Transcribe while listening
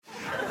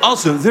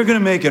Also, they're going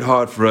to make it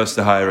hard for us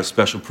to hire a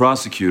special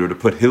prosecutor to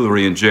put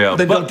Hillary in jail.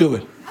 Then don't do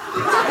it.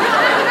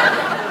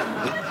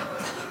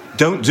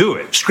 Don't do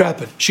it.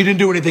 Scrap it. She didn't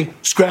do anything.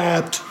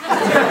 Scrapped.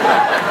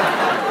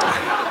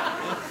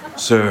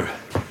 Sir,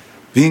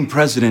 being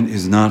president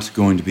is not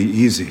going to be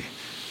easy,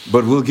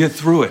 but we'll get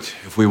through it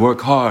if we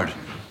work hard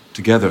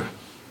together.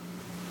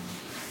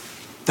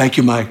 Thank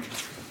you, Mike.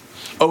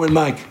 Oh, and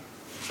Mike,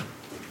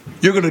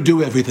 you're going to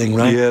do everything,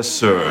 right? Yes,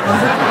 sir.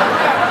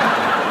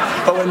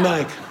 Oh, and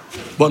Mike,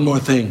 one more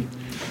thing.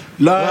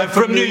 Live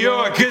from New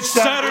York, it's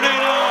Saturday Night!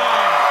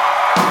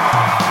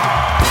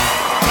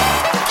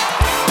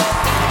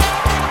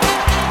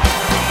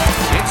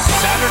 It's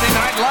Saturday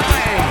Night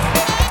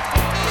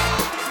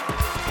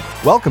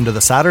Live! Welcome to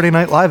the Saturday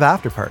Night Live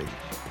After Party.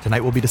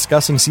 Tonight we'll be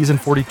discussing Season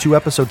 42,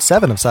 Episode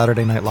 7 of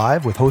Saturday Night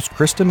Live with host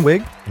Kristen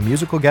Wiig and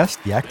musical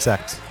guest The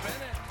XX.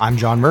 I'm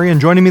John Murray,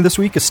 and joining me this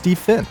week is Steve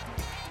Finn.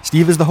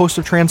 Steve is the host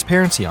of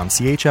Transparency on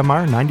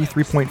CHMR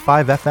 93.5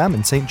 FM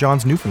in St.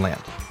 John's,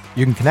 Newfoundland.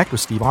 You can connect with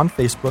Steve on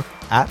Facebook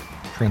at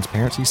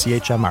Transparency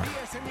CHMR.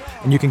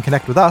 And you can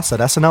connect with us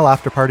at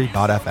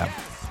snlafterparty.fm.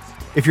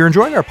 If you're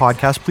enjoying our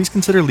podcast, please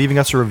consider leaving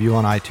us a review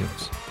on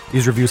iTunes.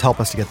 These reviews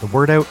help us to get the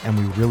word out, and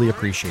we really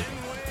appreciate it.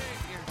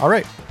 All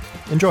right,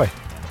 enjoy.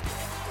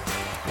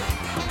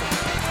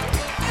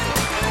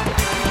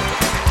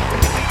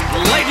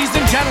 Ladies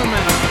and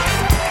gentlemen,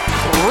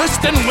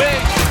 Kristen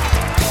Wiig.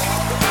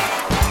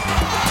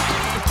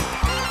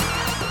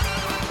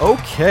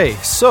 Okay,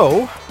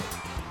 so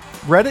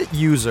Reddit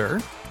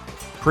user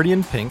Pretty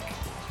in Pink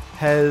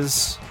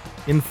has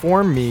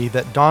informed me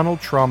that Donald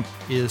Trump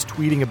is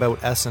tweeting about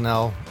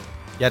SNL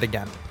yet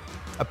again.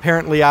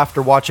 Apparently,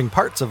 after watching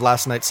parts of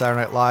last night's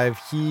Saturday Night Live,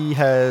 he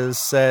has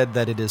said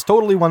that it is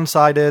totally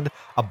one-sided,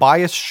 a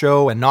biased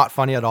show, and not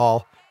funny at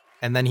all.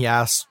 And then he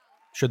asks,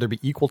 should there be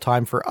equal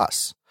time for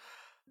us?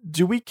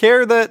 Do we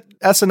care that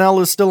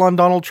SNL is still on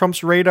Donald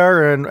Trump's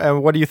radar?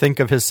 And what do you think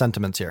of his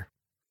sentiments here?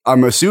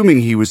 I'm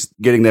assuming he was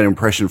getting that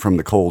impression from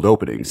the cold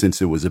opening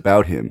since it was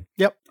about him.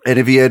 Yep. And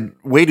if he had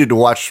waited to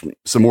watch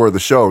some more of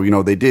the show,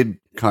 they did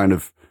kind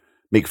of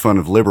make fun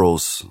of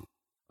liberals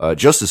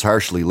just as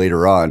harshly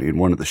later on in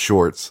one of the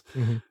shorts.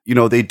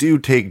 Mm-hmm. They do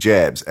take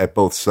jabs at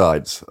both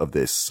sides of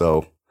this.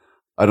 So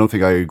I don't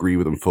think I agree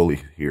with him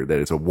fully here that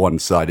it's a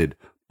one-sided,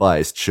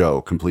 biased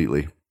show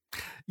completely.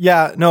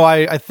 Yeah, no,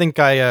 I think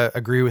I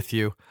agree with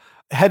you.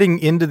 Heading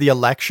into the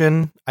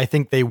election, I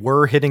think they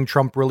were hitting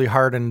Trump really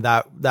hard, and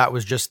that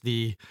was just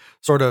the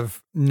sort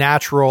of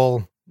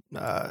natural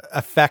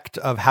effect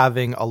of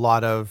having a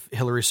lot of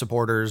Hillary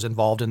supporters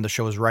involved in the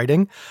show's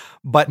writing.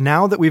 But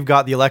now that we've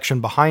got the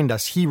election behind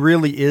us, he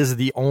really is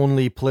the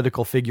only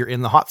political figure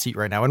in the hot seat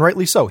right now, and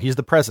rightly so. He's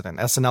the president.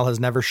 SNL has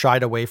never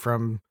shied away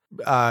from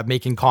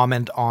making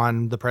comment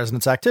on the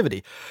president's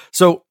activity.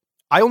 So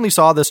I only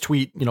saw this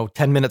tweet,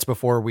 10 minutes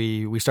before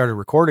we started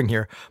recording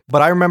here.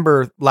 But I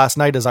remember last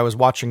night as I was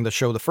watching the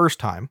show the first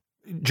time,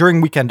 during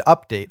Weekend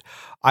Update,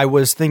 I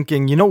was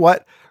thinking, you know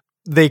what?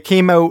 They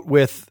came out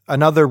with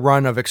another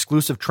run of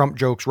exclusive Trump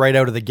jokes right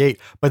out of the gate.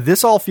 But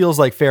this all feels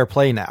like fair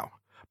play now.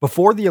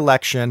 Before the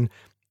election,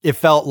 it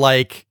felt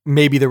like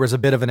maybe there was a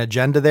bit of an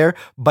agenda there,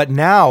 but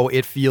now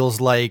it feels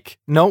like,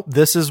 no,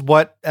 this is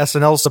what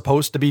SNL is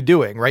supposed to be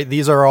doing, right?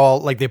 These are all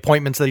like the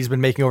appointments that he's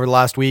been making over the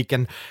last week,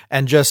 and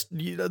just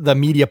the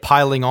media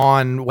piling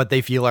on what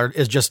they feel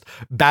is just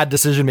bad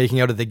decision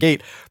making out of the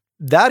gate.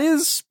 That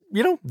is,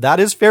 that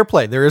is fair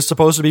play. There is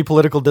supposed to be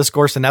political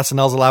discourse, and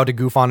SNL's allowed to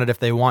goof on it if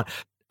they want.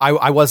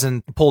 I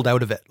wasn't pulled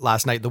out of it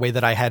last night the way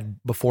that I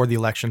had before the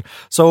election.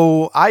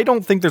 So I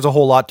don't think there's a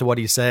whole lot to what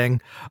he's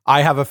saying.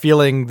 I have a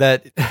feeling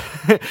that,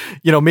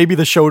 maybe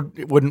the show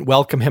wouldn't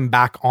welcome him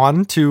back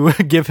on to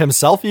give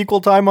himself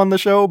equal time on the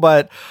show.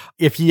 But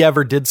if he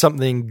ever did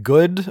something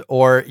good,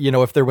 or,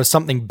 if there was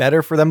something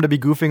better for them to be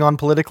goofing on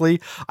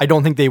politically, I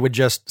don't think they would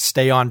just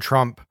stay on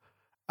Trump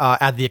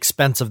at the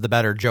expense of the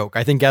better joke.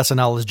 I think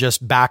SNL is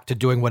just back to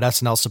doing what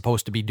SNL is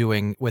supposed to be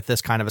doing with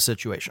this kind of a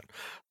situation.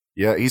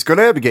 Yeah, he's going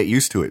to have to get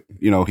used to it.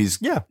 He's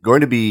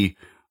going to be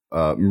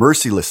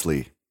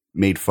mercilessly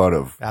made fun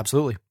of.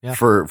 Absolutely. Yeah.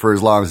 For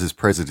as long as his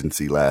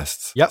presidency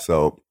lasts. Yep.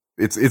 So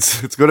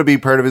it's going to be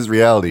part of his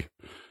reality.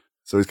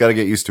 So he's got to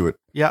get used to it.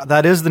 Yeah,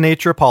 that is the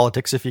nature of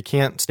politics. If you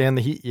can't stand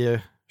the heat, you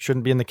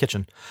shouldn't be in the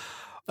kitchen.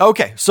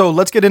 Okay, so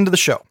let's get into the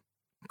show.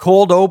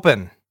 Cold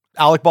open.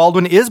 Alec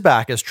Baldwin is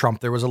back as Trump.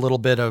 There was a little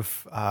bit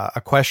of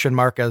a question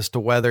mark as to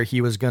whether he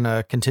was going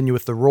to continue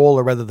with the role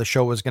or whether the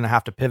show was going to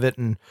have to pivot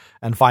and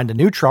find a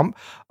new Trump.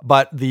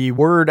 But the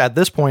word at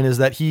this point is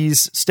that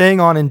he's staying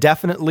on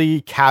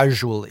indefinitely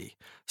casually.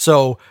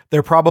 So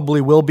there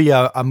probably will be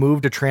a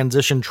move to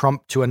transition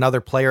Trump to another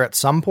player at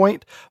some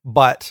point,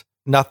 but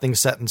nothing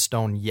set in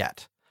stone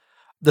yet.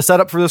 The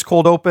setup for this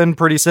cold open,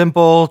 pretty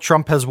simple.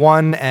 Trump has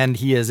won and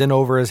he is in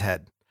over his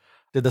head.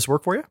 Did this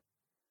work for you?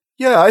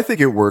 Yeah, I think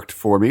it worked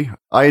for me.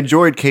 I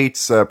enjoyed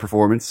Kate's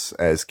performance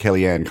as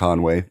Kellyanne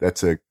Conway.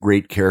 That's a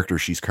great character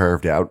she's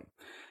carved out.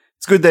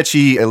 It's good that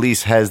she at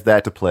least has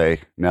that to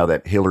play now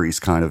that Hillary's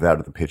kind of out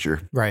of the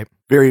picture. Right.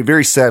 Very,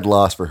 very sad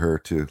loss for her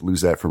to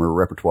lose that from her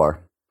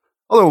repertoire.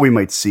 Although we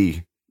might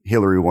see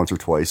Hillary once or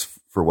twice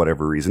for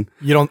whatever reason.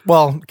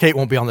 Kate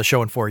won't be on the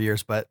show in 4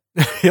 years, but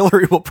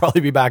Hillary will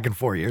probably be back in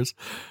 4 years.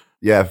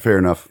 Yeah, fair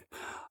enough.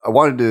 I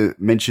wanted to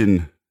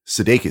mention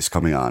Sudeikis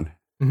coming on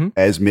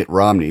as Mitt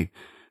Romney,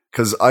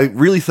 because I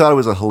really thought it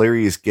was a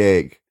hilarious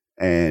gag.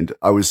 And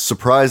I was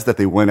surprised that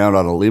they went out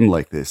on a limb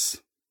like this,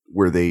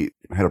 where they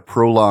had a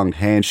prolonged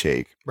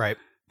handshake. Right.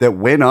 That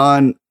went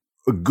on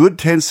a good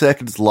 10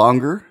 seconds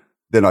longer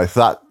than I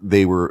thought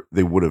they would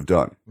have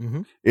done.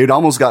 Mm-hmm. It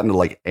almost got into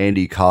like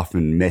Andy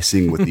Kaufman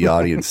messing with the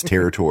audience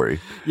territory.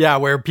 Yeah,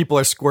 where people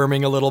are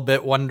squirming a little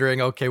bit, wondering,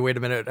 okay, wait a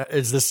minute,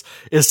 is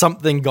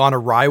something gone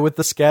awry with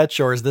the sketch,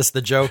 or is this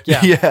the joke?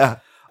 Yeah. Yeah.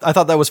 I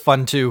thought that was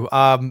fun too.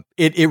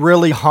 It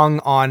really hung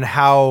on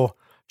how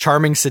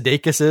charming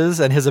Sudeikis is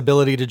and his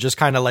ability to just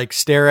kind of like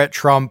stare at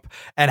Trump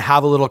and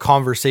have a little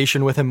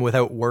conversation with him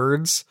without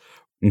words.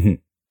 Mm-hmm.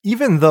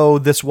 Even though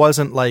this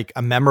wasn't like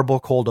a memorable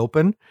cold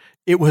open,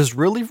 it was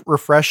really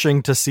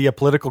refreshing to see a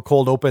political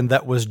cold open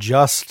that was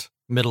just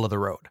middle of the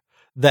road.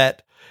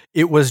 That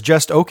it was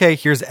just, okay,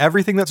 here's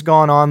everything that's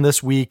gone on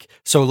this week,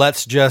 so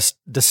let's just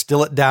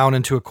distill it down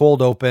into a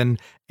cold open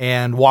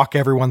and walk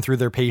everyone through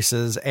their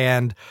paces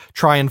and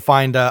try and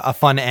find a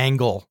fun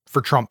angle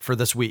for Trump for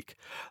this week.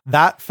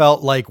 That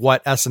felt like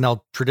what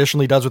SNL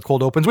traditionally does with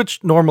cold opens,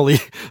 which normally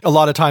a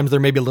lot of times they're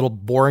maybe a little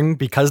boring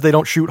because they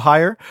don't shoot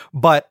higher.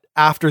 But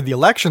after the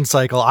election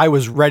cycle, I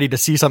was ready to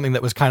see something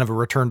that was kind of a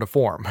return to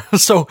form.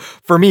 So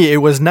for me, it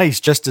was nice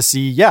just to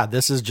see, yeah,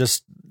 this is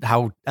just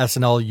how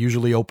SNL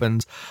usually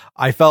opens.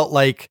 I felt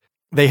like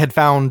they had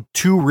found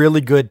two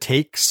really good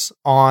takes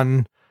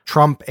on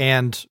Trump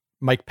and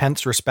Mike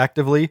Pence,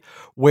 respectively,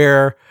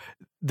 where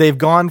they've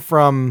gone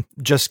from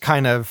just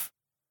kind of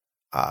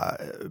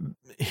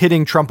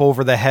hitting Trump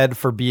over the head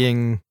for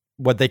being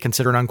what they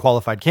consider an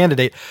unqualified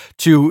candidate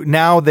to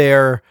now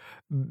they're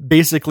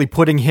basically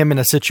putting him in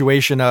a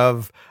situation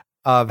of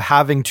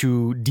having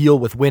to deal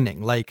with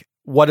winning. Like,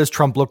 what does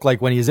Trump look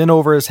like when he's in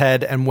over his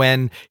head and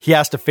when he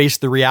has to face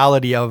the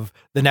reality of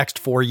the next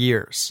 4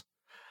 years?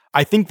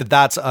 I think that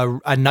that's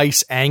a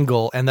nice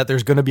angle, and that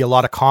there's going to be a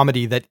lot of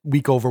comedy that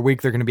week over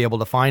week they're going to be able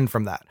to find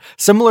from that.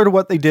 Similar to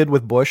what they did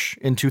with Bush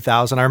in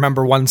 2000. I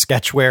remember one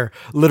sketch where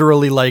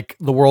literally like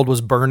the world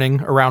was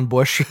burning around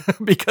Bush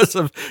because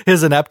of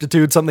his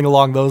ineptitude, something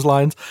along those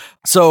lines.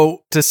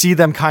 So to see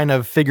them kind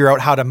of figure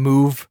out how to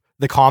move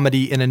the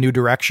comedy in a new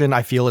direction,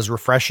 I feel is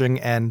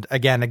refreshing. And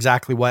again,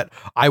 exactly what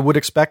I would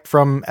expect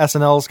from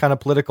SNL's kind of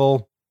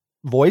political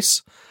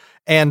voice.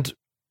 And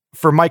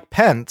for Mike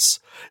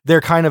Pence,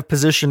 they're kind of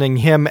positioning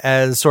him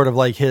as sort of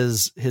like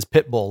his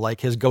pit bull,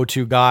 like his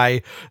go-to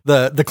guy,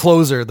 the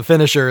closer, the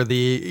finisher,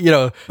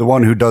 the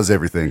one who does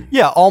everything.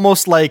 Yeah,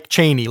 almost like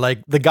Cheney,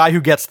 like the guy who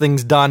gets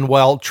things done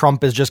while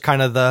Trump is just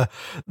kind of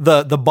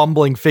the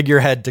bumbling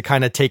figurehead to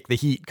kind of take the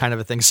heat, kind of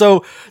a thing.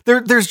 So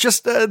there's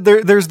just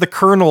there's the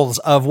kernels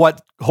of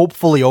what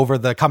hopefully over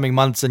the coming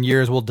months and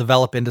years will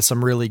develop into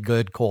some really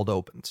good cold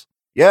opens.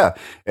 Yeah,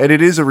 and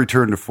it is a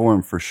return to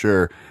form for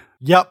sure.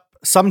 Yep.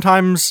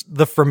 Sometimes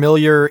the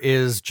familiar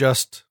is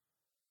just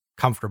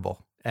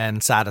comfortable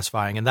and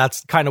satisfying. And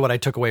that's kind of what I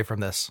took away from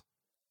this.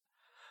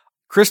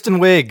 Kristen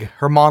Wiig,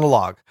 her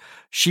monologue.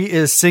 She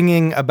is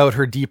singing about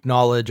her deep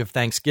knowledge of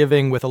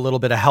Thanksgiving with a little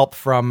bit of help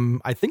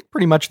from, I think,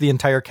 pretty much the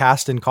entire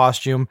cast in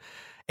costume.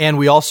 And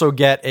we also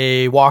get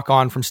a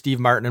walk-on from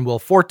Steve Martin and Will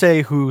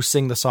Forte, who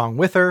sing the song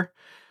with her.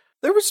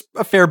 There was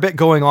a fair bit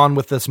going on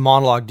with this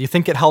monologue. Do you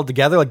think it held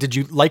together? Like, did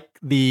you like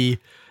the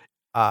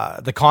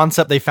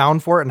concept they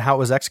found for it and how it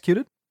was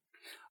executed?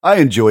 I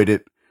enjoyed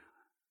it.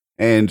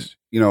 And,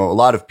 a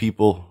lot of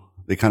people,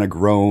 they kind of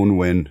groan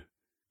when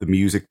the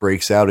music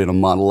breaks out in a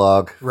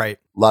monologue. Right.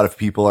 A lot of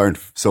people aren't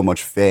so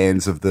much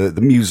fans of the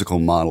musical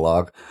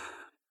monologue.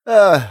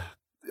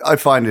 I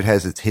find it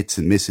has its hits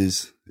and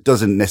misses. It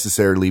doesn't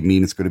necessarily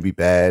mean it's going to be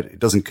bad. It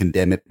doesn't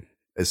condemn it,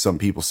 as some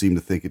people seem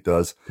to think it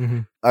does.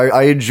 Mm-hmm.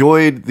 I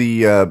enjoyed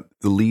the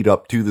lead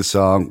up to the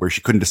song where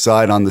she couldn't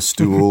decide on the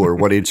stool or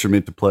what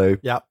instrument to play.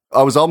 Yeah.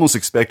 I was almost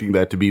expecting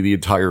that to be the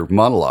entire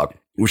monologue,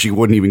 where she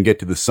wouldn't even get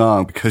to the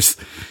song because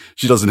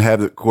she doesn't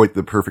have quite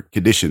the perfect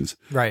conditions.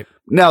 Right.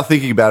 Now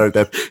thinking about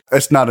it,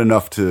 that's not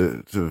enough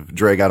to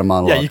drag out a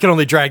monologue. Yeah, you can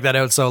only drag that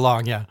out so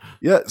long, yeah.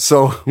 Yeah,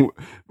 so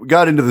we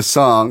got into the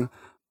song.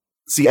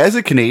 See, as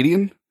a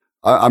Canadian,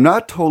 I'm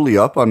not totally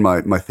up on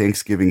my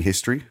Thanksgiving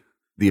history,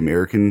 the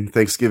American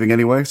Thanksgiving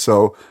anyway,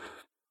 so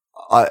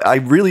I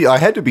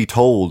had to be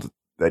told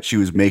that she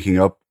was making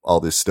up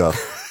all this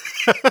stuff.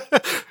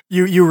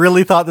 You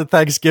really thought that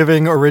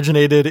Thanksgiving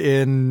originated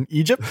in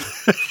Egypt?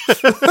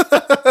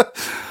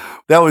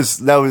 That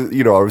was, I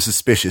was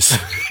suspicious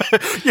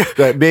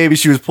that maybe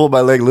she was pulling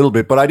my leg a little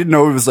bit, but I didn't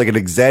know it was like an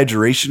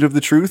exaggeration of the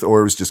truth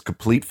or it was just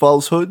complete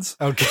falsehoods.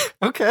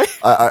 Okay.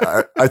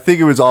 I think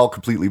it was all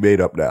completely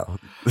made up now.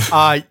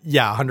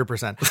 Yeah,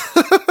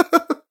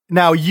 100%.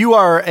 Now you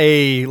are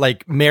a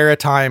like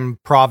maritime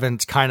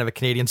province kind of a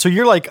Canadian. So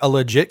you're like a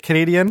legit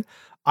Canadian.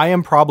 I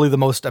am probably the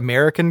most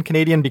American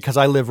Canadian because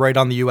I live right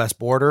on the US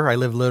border. I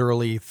live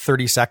literally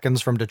 30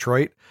 seconds from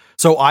Detroit.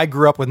 So I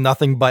grew up with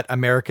nothing but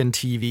American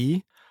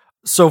TV.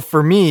 So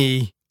for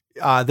me,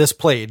 this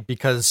played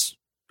because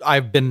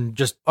I've been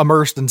just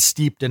immersed and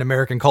steeped in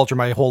American culture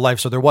my whole life.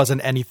 So there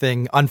wasn't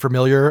anything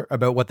unfamiliar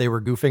about what they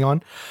were goofing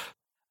on.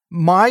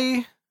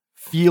 My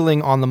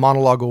feeling on the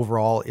monologue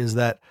overall is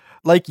that,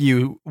 like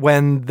you,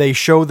 when they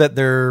show that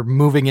they're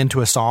moving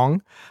into a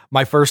song,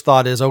 my first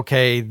thought is,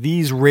 okay,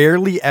 these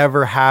rarely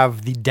ever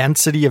have the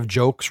density of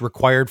jokes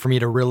required for me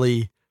to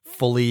really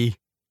fully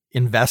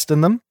invest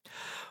in them.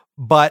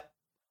 But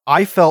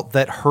I felt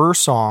that her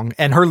song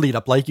and her lead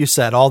up, like you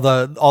said, all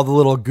the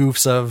little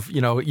goofs of,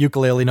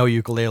 ukulele, no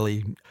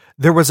ukulele,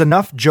 there was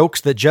enough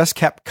jokes that just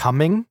kept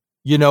coming,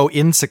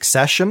 in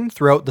succession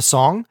throughout the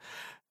song.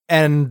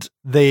 And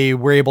they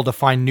were able to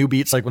find new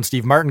beats, like when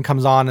Steve Martin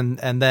comes on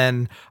and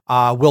then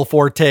Will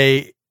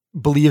Forte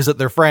believes that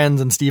they're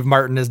friends and Steve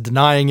Martin is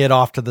denying it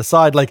off to the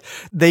side. Like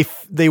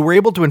they were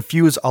able to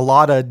infuse a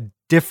lot of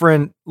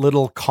different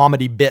little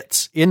comedy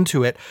bits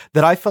into it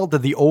that I felt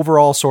that the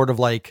overall sort of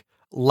like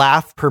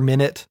laugh per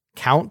minute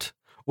count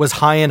was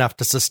high enough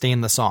to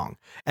sustain the song.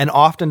 And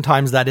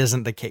oftentimes that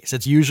isn't the case.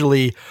 It's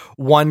usually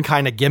one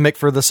kind of gimmick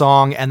for the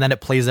song and then it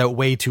plays out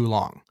way too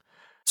long.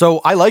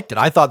 So I liked it.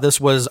 I thought this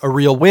was a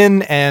real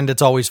win, and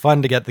it's always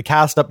fun to get the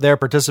cast up there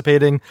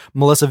participating.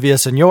 Melissa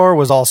Villaseñor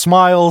was all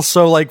smiles.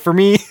 So like for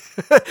me,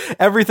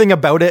 everything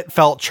about it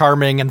felt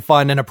charming and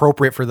fun and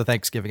appropriate for the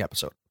Thanksgiving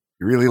episode.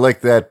 You really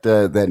like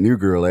that new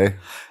girl, eh?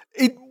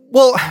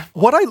 Well,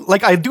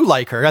 I do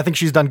like her. I think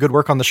she's done good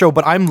work on the show,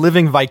 but I'm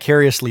living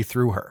vicariously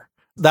through her.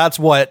 That's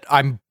what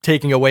I'm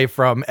taking away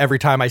from every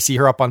time I see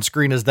her up on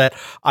screen, is that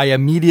I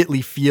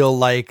immediately feel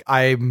like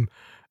I'm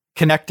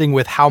connecting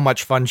with how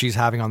much fun she's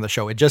having on the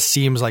show. It just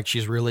seems like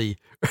she's really,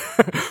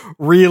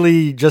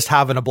 really just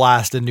having a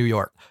blast in New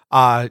York.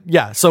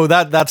 So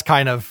that's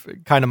kind of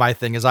my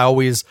thing, is I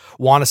always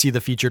want to see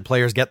the featured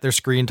players get their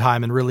screen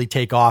time and really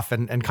take off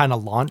and kind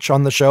of launch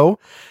on the show.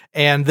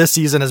 And this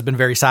season has been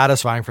very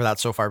satisfying for that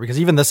so far, because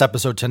even this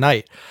episode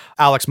tonight,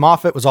 Alex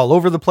Moffat was all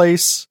over the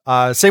place.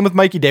 Same with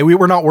Mikey Day. We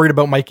were not worried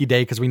about Mikey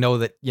Day because we know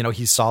that,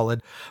 he's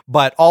solid,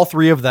 but all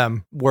three of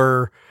them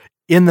were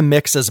in the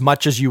mix as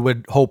much as you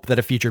would hope that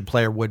a featured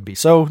player would be.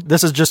 So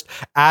this is just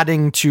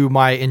adding to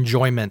my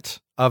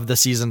enjoyment of the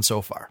season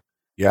so far.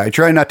 Yeah, I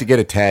try not to get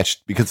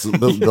attached, because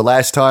the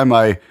last time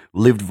I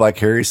lived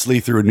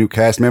vicariously through a new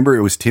cast member,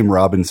 it was Tim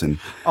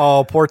Robinson.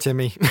 Oh, poor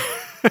Timmy.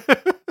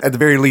 At the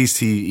very least,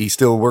 he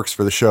still works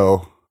for the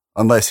show,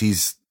 unless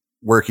he's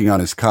working on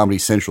his Comedy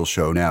Central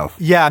show now.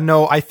 Yeah,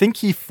 no, I think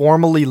he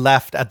formally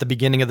left at the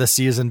beginning of the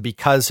season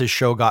because his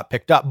show got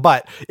picked up.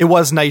 But it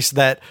was nice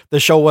that the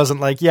show wasn't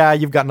like, yeah,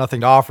 you've got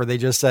nothing to offer. They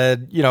just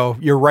said,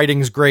 your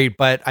writing's great,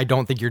 but I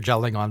don't think you're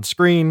gelling on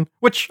screen,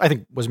 which I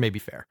think was maybe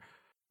fair.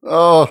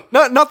 Oh,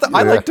 not that. Yeah,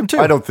 I liked him too.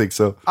 I don't think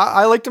so.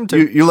 I liked him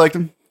too. You liked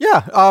him?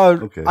 Yeah.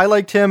 Okay. I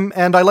liked him,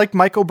 and I liked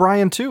Mike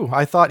O'Brien too.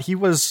 I thought he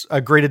was a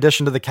great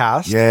addition to the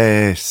cast.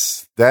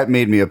 Yes. That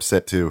made me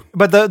upset too.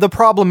 But the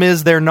problem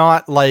is they're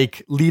not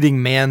like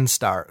leading man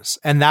stars.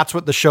 And that's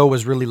what the show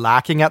was really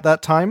lacking at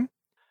that time.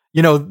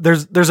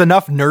 There's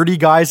enough nerdy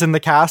guys in the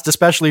cast,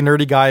 especially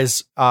nerdy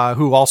guys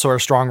who also are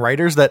strong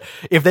writers, that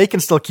if they can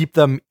still keep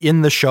them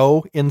in the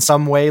show in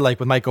some way,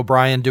 like with Mike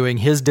O'Brien doing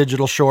his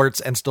digital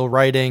shorts and still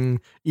writing,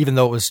 even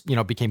though it was,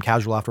 became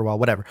casual after a while,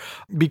 whatever,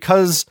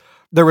 because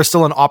there was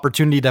still an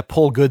opportunity to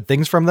pull good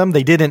things from them.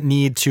 They didn't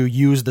need to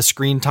use the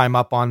screen time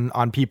up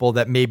on people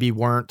that maybe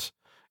weren't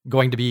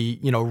going to be,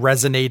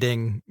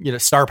 resonating,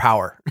 star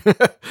power,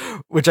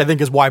 which I think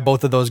is why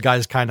both of those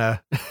guys kind of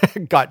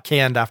got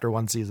canned after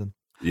one season.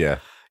 Yeah.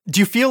 Do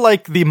you feel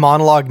like the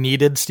monologue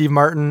needed Steve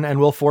Martin and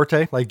Will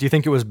Forte? Like, do you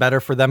think it was better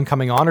for them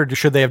coming on, or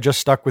should they have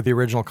just stuck with the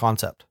original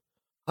concept?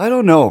 I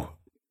don't know.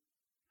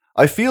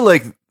 I feel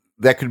like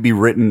that could be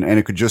written and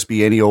it could just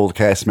be any old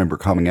cast member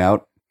coming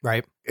out.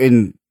 Right.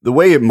 And the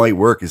way it might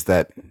work is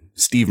that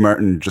Steve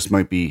Martin just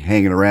might be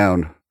hanging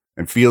around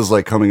and feels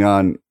like coming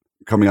on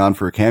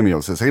for a cameo.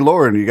 Says, "Hey,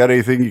 Lauren, you got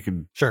anything you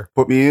could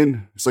put me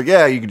in?" It's like,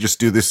 yeah, you could just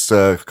do this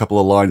couple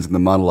of lines in the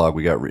monologue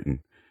we got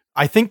written.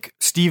 I think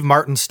Steve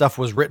Martin's stuff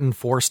was written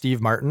for Steve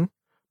Martin,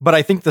 but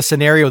I think the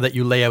scenario that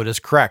you lay out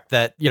is correct,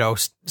 that,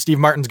 Steve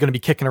Martin's going to be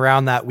kicking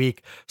around that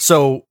week.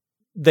 So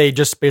they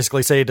just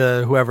basically say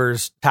to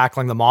whoever's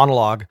tackling the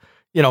monologue,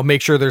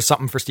 make sure there's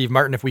something for Steve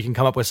Martin. If we can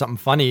come up with something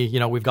funny,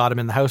 we've got him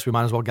in the house, we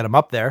might as well get him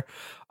up there.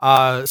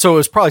 So it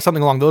was probably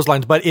something along those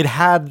lines, but it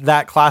had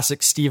that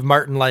classic Steve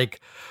Martin, like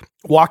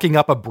walking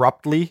up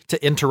abruptly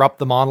to interrupt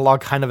the monologue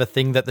kind of a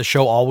thing that the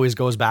show always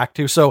goes back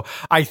to. So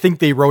I think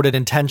they wrote it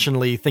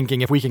intentionally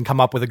thinking, if we can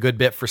come up with a good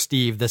bit for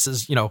Steve, this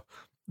is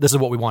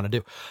what we want to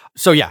do.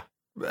 So yeah,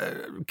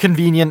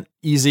 convenient,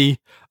 easy.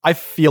 I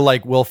feel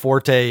like Will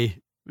Forte,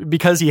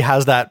 because he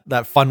has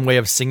that fun way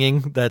of singing,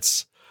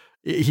 that's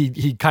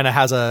he kind of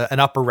has an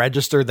upper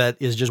register that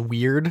is just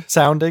weird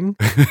sounding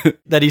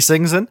that he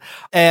sings in.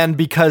 And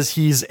because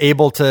he's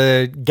able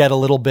to get a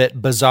little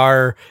bit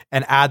bizarre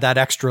and add that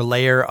extra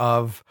layer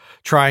of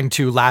trying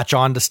to latch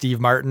on to Steve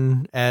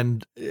Martin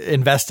and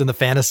invest in the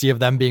fantasy of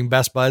them being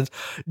best buds,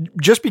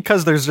 just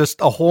because there's just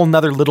a whole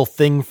nother little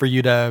thing for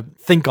you to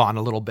think on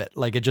a little bit.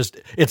 Like it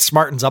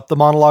smartens up the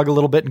monologue a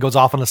little bit and goes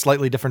off in a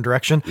slightly different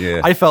direction.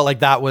 Yeah. I felt like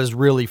that was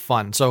really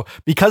fun. So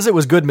because it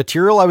was good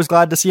material, I was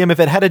glad to see him. If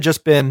it had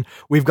just been,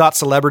 we've got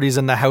celebrities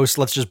in the house,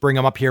 let's just bring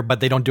them up here, but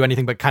they don't do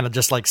anything but kind of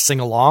just like sing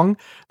along,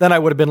 then I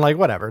would have been like,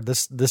 whatever,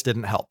 this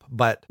didn't help.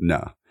 But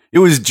no. It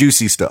was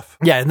juicy stuff.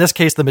 yeah, in this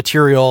case, the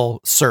material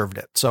served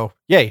it. So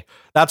yay.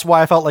 That's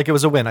why I felt like it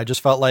was a win. I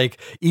just felt like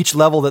each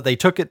level that they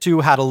took it to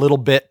had a little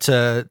bit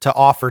to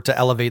offer to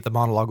elevate the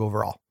monologue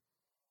overall.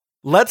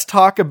 Let's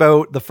talk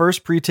about the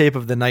first pre-tape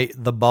of the night,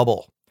 The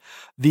Bubble.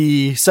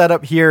 The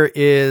setup here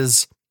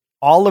is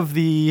all of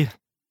the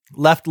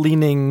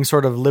left-leaning,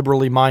 sort of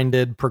liberally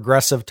minded,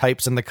 progressive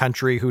types in the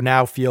country who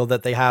now feel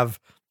that they have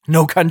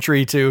no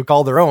country to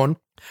call their own.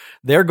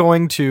 They're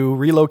going to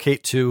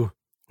relocate to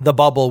The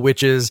Bubble,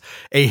 which is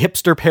a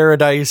hipster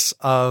paradise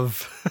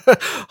of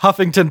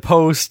Huffington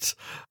Post,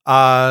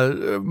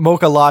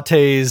 mocha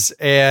lattes,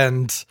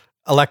 and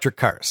electric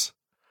cars.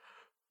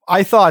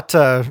 I thought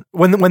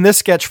when this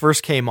sketch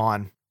first came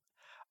on,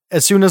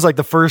 as soon as like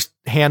the first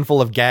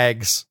handful of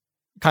gags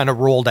kind of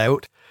rolled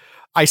out,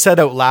 I said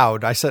out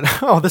loud, I said,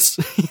 oh, this,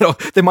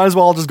 they might as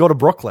well just go to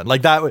Brooklyn.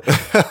 Like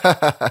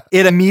that,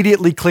 it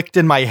immediately clicked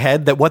in my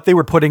head that what they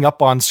were putting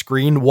up on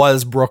screen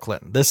was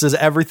Brooklyn. This is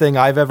everything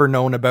I've ever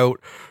known about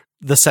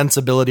the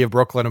sensibility of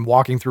Brooklyn and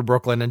walking through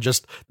Brooklyn and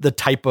just the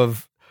type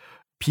of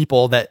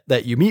people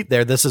that you meet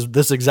there. This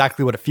is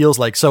exactly what it feels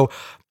like. So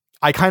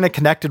I kind of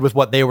connected with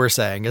what they were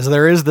saying, is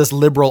there is this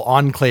liberal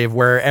enclave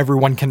where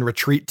everyone can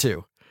retreat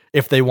to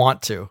if they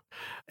want to.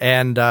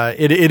 And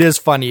it is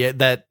funny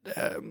that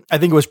I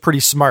think it was pretty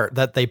smart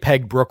that they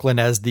pegged Brooklyn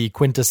as the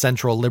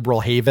quintessential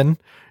liberal haven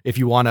if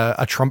you want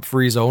a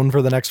Trump-free zone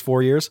for the next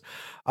 4 years.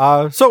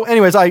 So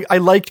anyways, I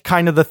liked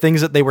kind of the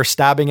things that they were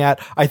stabbing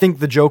at. I think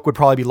the joke would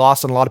probably be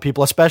lost on a lot of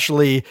people,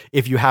 especially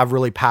if you have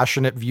really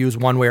passionate views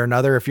one way or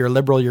another. If you're a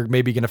liberal, you're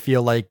maybe going to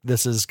feel like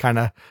this is kind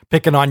of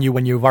picking on you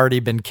when you've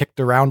already been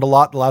kicked around a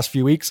lot the last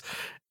few weeks.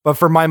 But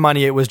for my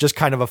money, it was just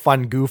kind of a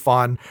fun goof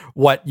on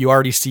what you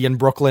already see in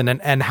Brooklyn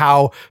and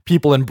how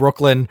people in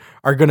Brooklyn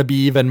are going to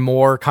be even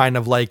more kind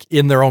of like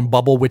in their own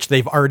bubble, which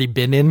they've already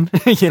been in,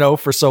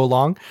 for so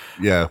long.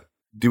 Yeah.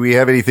 Do we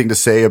have anything to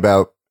say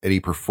about any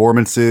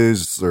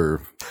performances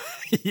or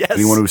yes.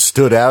 anyone who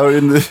stood out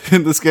in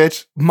the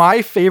sketch?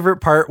 My favorite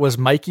part was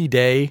Mikey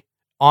Day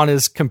on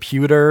his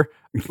computer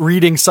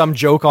reading some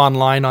joke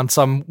online on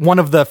one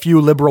of the few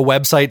liberal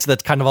websites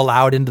that's kind of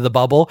allowed into the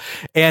bubble.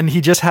 And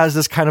he just has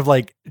this kind of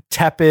like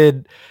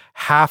tepid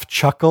half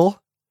chuckle,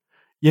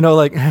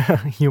 like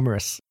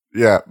humorous.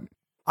 Yeah.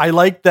 I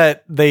like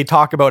that they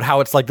talk about how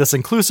it's like this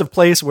inclusive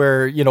place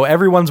where,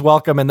 everyone's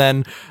welcome. And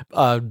then,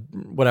 a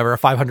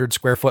 500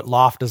 square foot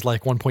loft is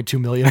like 1.2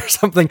 million or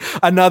something.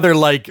 Another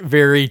like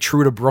very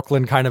true to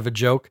Brooklyn kind of a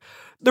joke.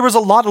 There was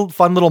a lot of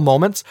fun little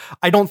moments.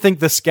 I don't think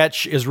the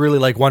sketch is really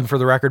like one for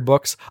the record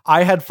books.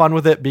 I had fun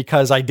with it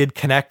because I did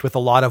connect with a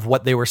lot of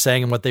what they were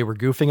saying and what they were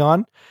goofing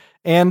on.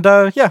 And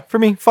for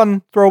me,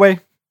 fun throwaway.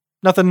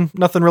 Nothing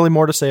really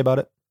more to say about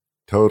it.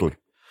 Totally.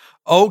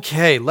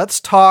 Okay, let's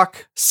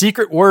talk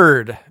Secret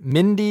Word.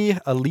 Mindy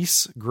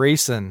Elise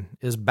Grayson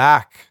is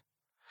back.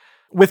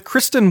 With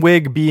Kristen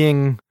Wiig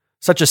being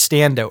such a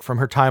standout from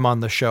her time on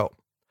the show,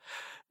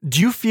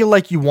 do you feel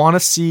like you want to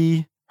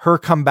see her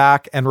come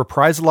back and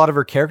reprise a lot of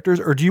her characters,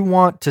 or do you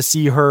want to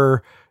see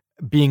her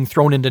being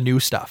thrown into new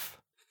stuff?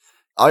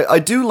 I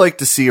do like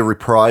to see a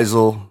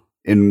reprisal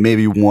in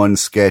maybe one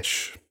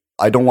sketch.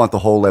 I don't want the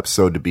whole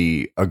episode to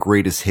be a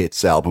greatest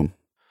hits album.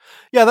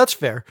 Yeah, that's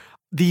fair.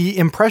 The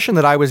impression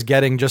that I was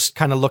getting just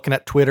kind of looking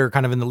at Twitter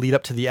kind of in the lead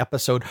up to the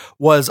episode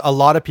was a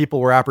lot of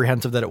people were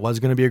apprehensive that it was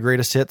going to be a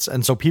greatest hits.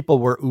 And so people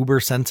were uber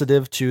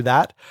sensitive to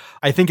that.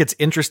 I think it's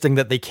interesting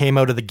that they came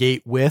out of the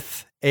gate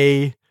with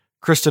a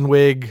Kristen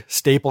Wiig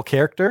staple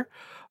character.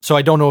 So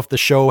I don't know if the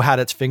show had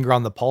its finger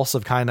on the pulse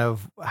of kind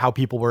of how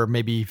people were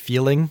maybe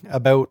feeling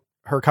about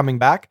her coming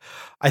back.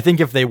 I think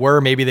if they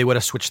were, maybe they would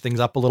have switched things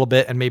up a little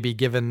bit and maybe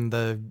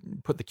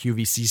put the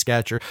QVC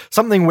sketch or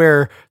something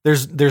where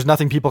there's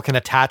nothing people can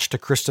attach to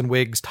Kristen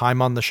Wiig's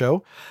time on the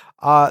show.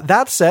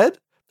 That said,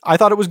 I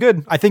thought it was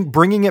good. I think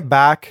bringing it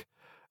back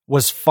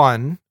was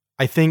fun.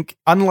 I think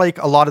unlike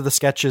a lot of the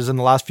sketches in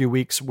the last few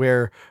weeks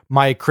where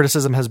my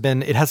criticism has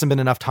been, it hasn't been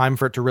enough time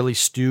for it to really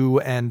stew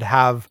and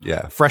have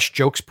fresh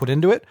jokes put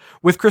into it.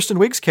 With Kristen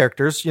Wiig's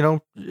characters,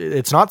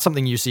 it's not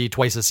something you see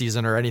twice a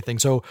season or anything.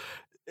 So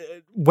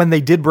when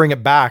they did bring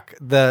it back,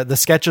 the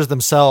sketches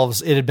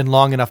themselves, it had been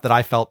long enough that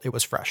I felt it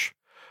was fresh.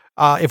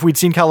 If we'd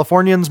seen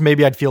Californians,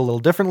 maybe I'd feel a little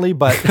differently,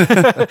 but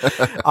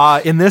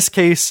in this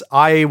case,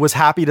 I was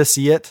happy to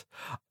see it.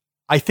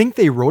 I think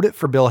they wrote it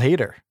for Bill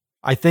Hader.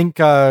 I think,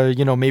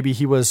 maybe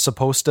he was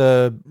supposed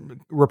to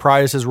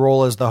reprise his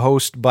role as the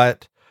host,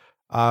 but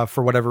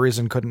for whatever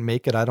reason couldn't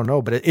make it. I don't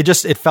know, but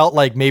it felt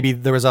like maybe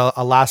there was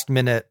a last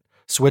minute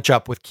switch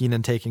up with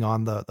Keenan taking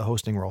on the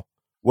hosting role.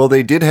 Well,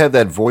 they did have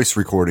that voice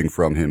recording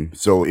from him.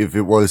 So if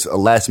it was a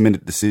last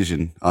minute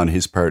decision on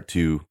his part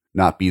to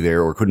not be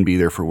there or couldn't be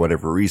there for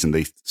whatever reason,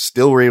 they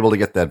still were able to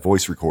get that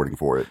voice recording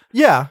for it.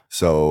 Yeah.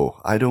 So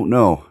I don't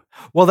know.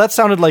 Well, that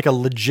sounded like a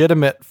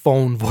legitimate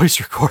phone voice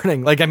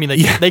recording. Like, I mean,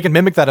 they can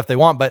mimic that if they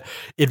want, but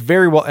it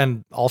very well,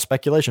 and all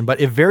speculation, but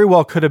it very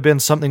well could have been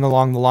something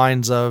along the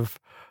lines of,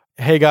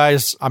 hey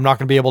guys, I'm not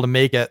going to be able to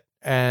make it.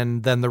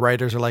 And then the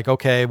writers are like,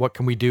 okay, what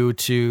can we do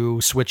to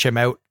switch him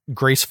out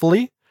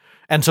gracefully?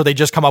 And so they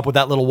just come up with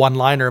that little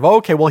one-liner of,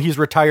 okay, well, he's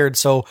retired,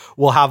 so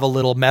we'll have a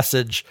little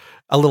message,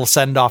 a little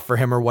send-off for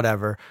him or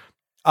whatever.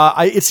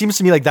 It seems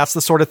to me like that's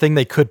the sort of thing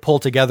they could pull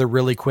together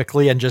really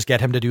quickly and just get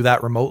him to do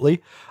that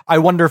remotely. I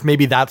wonder if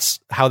maybe that's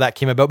how that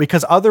came about,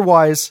 because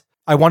otherwise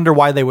I wonder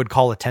why they would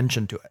call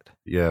attention to it.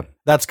 Yeah.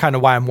 That's kind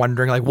of why I'm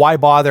wondering, like, why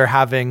bother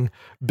having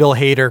Bill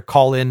Hader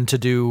call in to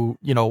do,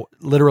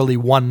 literally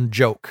one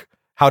joke?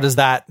 How does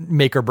that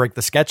make or break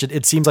the sketch?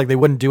 It seems like they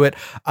wouldn't do it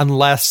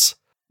unless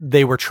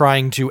they were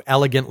trying to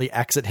elegantly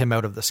exit him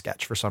out of the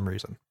sketch for some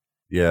reason.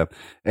 Yeah.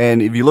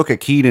 And if you look at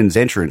Keenan's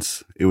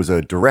entrance, it was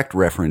a direct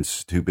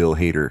reference to Bill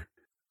Hader.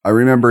 I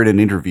remember in an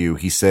interview,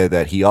 he said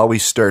that he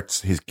always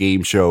starts his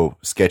game show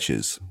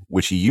sketches,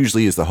 which he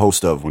usually is the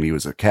host of when he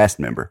was a cast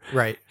member.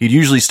 Right. He'd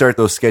usually start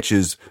those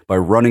sketches by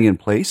running in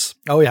place.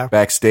 Oh, yeah.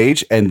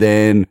 Backstage, and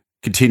then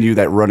continue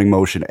that running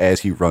motion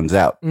as he runs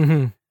out.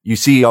 Mm-hmm. You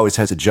see, he always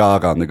has a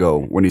jog on the go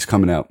when he's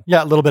coming out.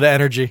 Yeah, a little bit of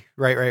energy.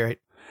 Right.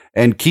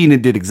 And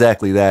Keenan did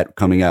exactly that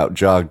coming out,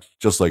 jogged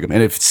just like him.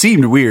 And it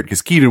seemed weird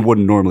because Keenan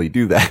wouldn't normally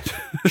do that.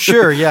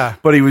 Sure, yeah.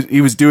 But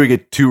he was doing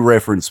it to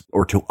reference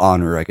or to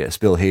honor, I guess,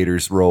 Bill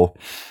Hader's role.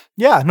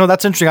 Yeah, no,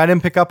 that's interesting. I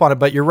didn't pick up on it,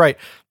 but you're right.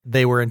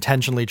 They were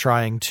intentionally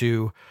trying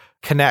to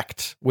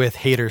connect with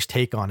Hader's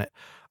take on it.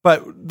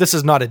 But this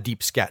is not a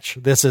deep sketch.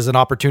 This is an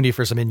opportunity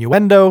for some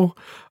innuendo,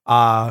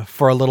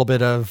 for a little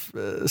bit of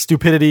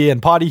stupidity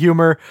and potty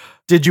humor.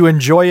 Did you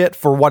enjoy it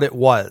for what it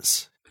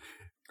was?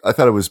 I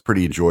thought it was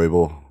pretty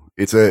enjoyable.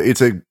 It's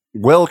a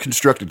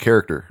well-constructed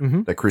character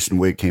that Kristen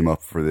Wiig came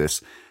up for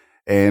this.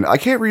 And I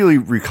can't really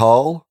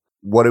recall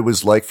what it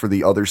was like for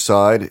the other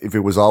side, if it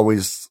was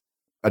always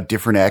a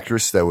different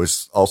actress that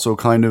was also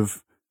kind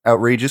of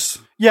outrageous.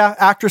 Yeah,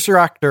 actress or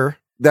actor.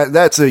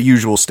 That's a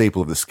usual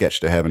staple of the sketch,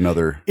 to have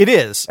another It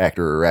is.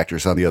 actor or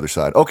actress on the other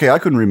side. Okay, I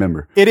couldn't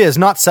remember. It is,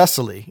 not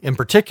Cecily in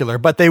particular,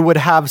 but they would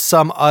have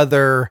some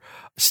other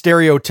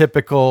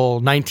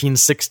stereotypical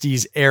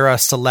 1960s era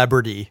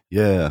celebrity.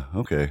 Yeah,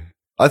 okay.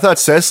 I thought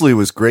Cecily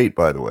was great,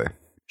 by the way.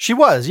 She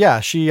was, yeah.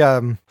 She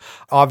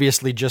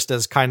obviously just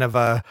as kind of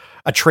a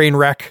train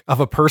wreck of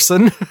a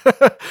person.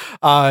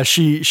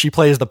 She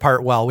plays the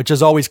part well, which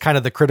is always kind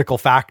of the critical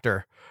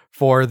factor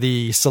for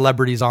the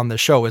celebrities on the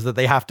show, is that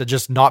they have to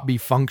just not be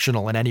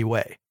functional in any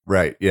way.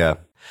 Right, yeah.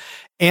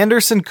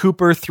 Anderson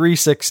Cooper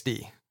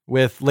 360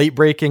 with late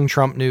breaking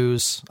Trump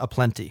news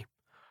aplenty.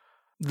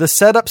 The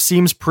setup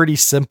seems pretty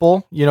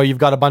simple. You've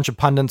got a bunch of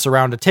pundits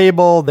around a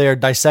table. They're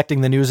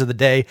dissecting the news of the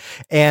day.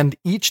 And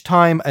each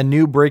time a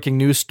new breaking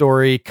news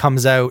story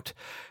comes out,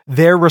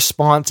 their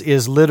response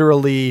is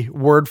literally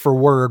word for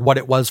word what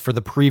it was for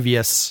the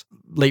previous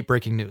late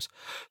breaking news.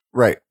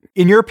 Right.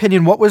 In your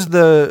opinion, what was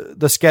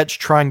the sketch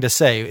trying to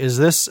say? Is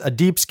this a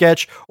deep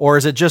sketch, or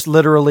is it just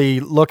literally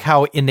look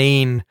how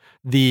inane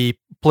the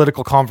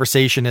political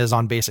conversation is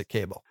on basic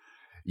cable?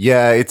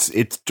 Yeah, it's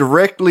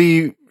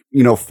directly,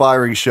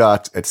 firing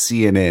shots at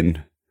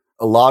CNN.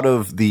 A lot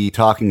of the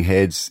talking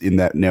heads in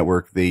that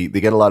network, they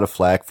get a lot of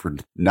flack for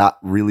not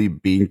really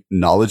being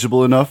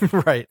knowledgeable enough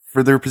right.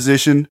 for their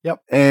position.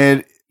 Yep.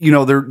 And,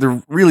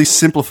 they're really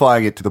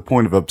simplifying it to the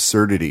point of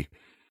absurdity.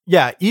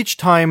 Yeah, each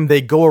time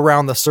they go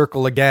around the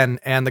circle again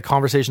and the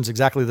conversation's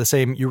exactly the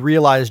same, you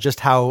realize just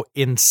how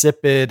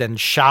insipid and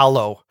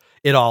shallow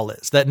it all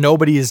is, that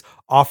nobody's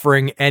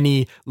offering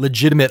any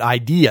legitimate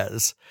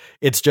ideas.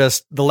 It's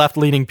just the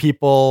left-leaning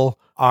people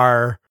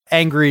are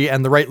angry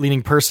and the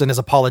right-leaning person is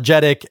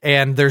apologetic,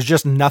 and there's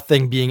just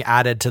nothing being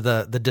added to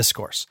the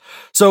discourse.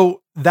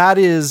 So that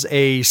is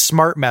a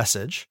smart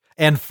message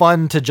and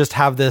fun to just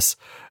have this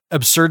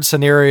absurd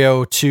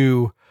scenario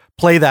to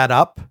play that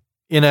up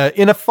in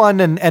a fun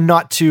and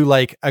not too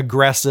like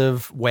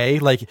aggressive way.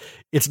 Like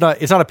it's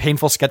not a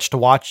painful sketch to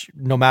watch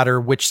no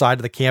matter which side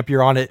of the camp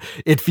you're on.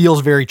 It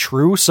feels very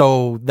true.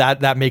 So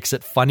that makes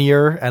it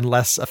funnier and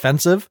less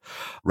offensive.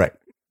 Right.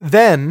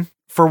 Then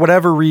for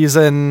whatever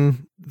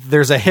reason,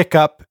 there's a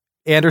hiccup.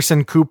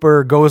 Anderson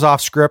Cooper goes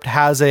off script,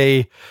 has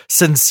a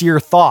sincere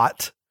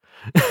thought.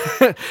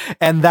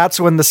 And that's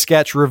when the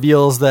sketch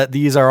reveals that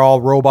these are all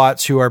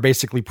robots who are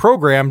basically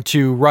programmed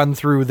to run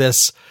through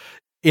this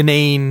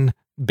inane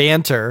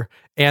banter.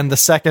 And the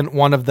second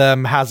one of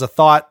them has a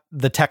thought,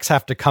 the techs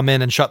have to come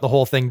in and shut the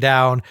whole thing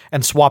down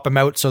and swap them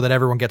out so that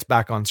everyone gets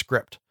back on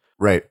script.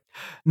 Right.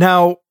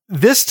 Now,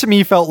 this to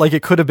me felt like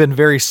it could have been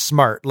very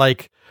smart.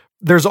 Like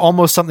there's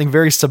almost something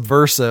very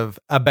subversive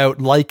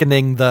about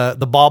likening the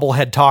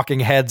bobblehead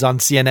talking heads on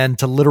CNN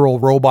to literal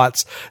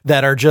robots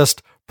that are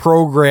just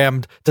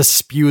programmed to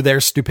spew their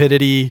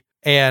stupidity,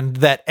 and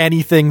that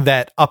anything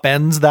that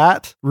upends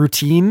that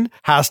routine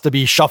has to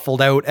be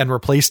shuffled out and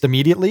replaced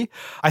immediately.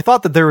 I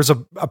thought that there was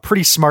a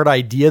pretty smart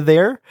idea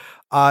there.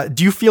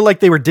 Do you feel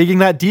like they were digging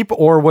that deep,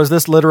 or was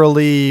this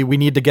literally, we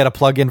need to get a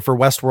plug-in for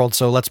Westworld,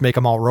 so let's make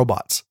them all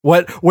robots?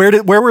 Where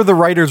were the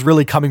writers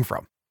really coming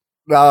from?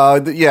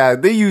 Yeah,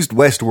 they used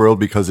Westworld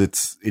because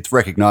it's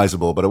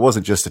recognizable, but it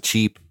wasn't just a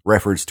cheap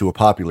reference to a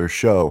popular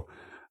show.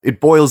 It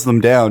boils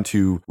them down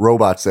to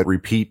robots that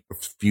repeat a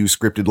few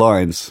scripted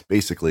lines,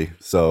 basically.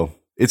 So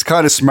it's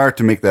kind of smart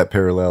to make that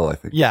parallel, I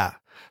think. Yeah.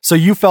 So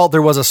you felt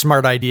there was a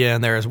smart idea in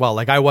there as well.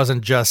 Like, I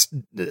wasn't just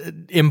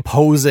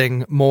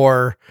imposing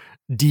more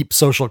deep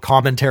social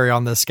commentary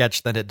on this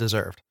sketch than it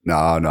deserved.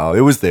 No,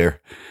 it was there.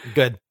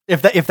 Good.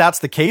 If that's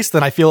the case,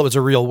 then I feel it was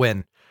a real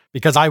win,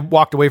 because I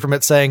walked away from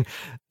it saying,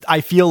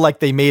 I feel like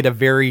they made a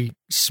very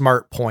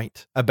smart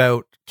point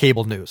about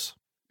cable news.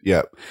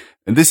 Yeah.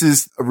 And this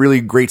is a really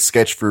great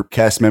sketch for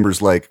cast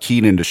members like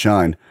Keenan to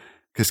shine,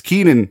 because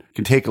Keenan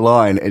can take a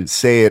line and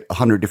say it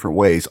 100 different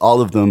ways,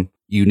 all of them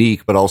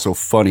unique, but also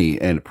funny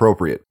and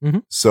appropriate. Mm-hmm.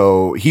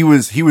 So he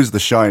was the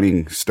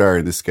shining star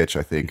in this sketch,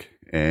 I think.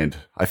 And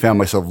I found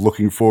myself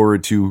looking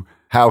forward to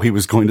how he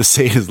was going to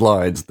say his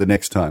lines the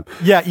next time.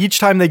 Yeah, each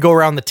time they go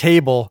around the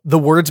table, the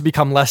words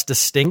become less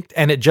distinct,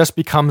 and it just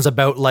becomes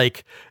about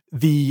like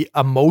the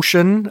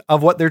emotion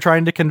of what they're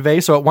trying to convey.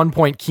 So at one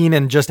point,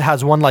 Keenan just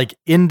has one like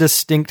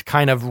indistinct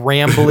kind of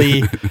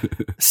rambly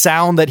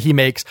sound that he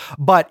makes,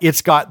 but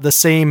it's got the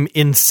same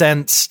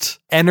incensed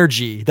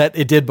energy that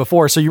it did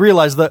before. So you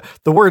realize that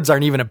the words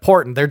aren't even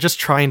important. They're just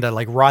trying to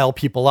like rile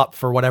people up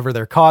for whatever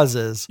their cause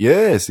is.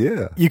 Yes,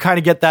 yeah. You kind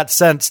of get that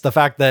sense, the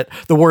fact that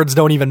the words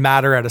don't even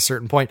matter at a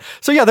certain point.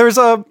 So yeah, there's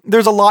a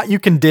lot you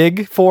can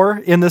dig for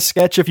in this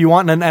sketch if you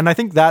want. And I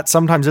think that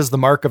sometimes is the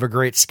mark of a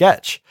great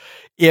sketch.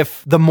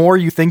 If the more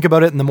you think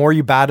about it and the more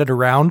you bat it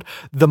around,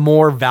 the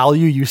more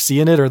value you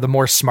see in it, or the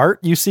more smart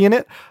you see in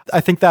it,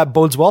 I think that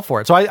bodes well for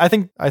it. So I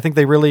think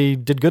they really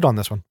did good on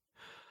this one.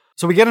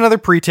 So we get another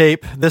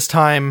pre-tape. This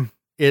time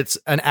it's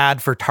an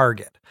ad for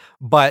Target,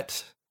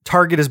 but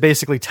Target is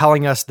basically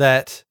telling us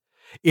that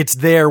it's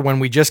there when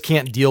we just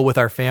can't deal with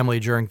our family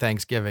during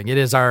Thanksgiving. It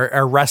is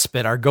our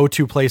respite, our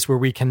go-to place where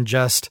we can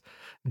just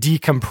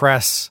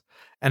decompress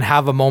and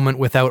have a moment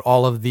without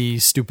all of the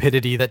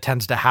stupidity that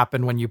tends to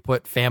happen when you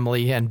put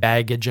family and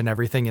baggage and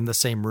everything in the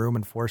same room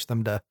and force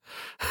them to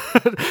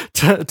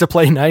to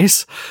play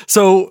nice.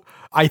 So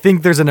I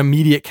think there's an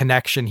immediate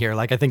connection here.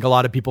 Like, I think a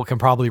lot of people can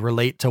probably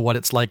relate to what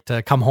it's like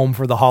to come home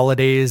for the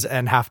holidays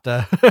and have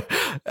to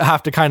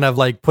kind of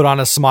like put on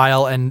a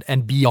smile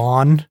and be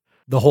on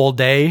the whole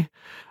day.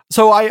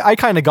 So I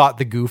kind of got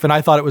the goof, and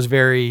I thought it was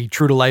very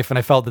true to life, and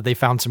I felt that they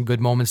found some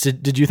good moments.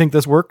 Did you think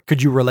this worked?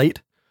 Could you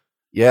relate?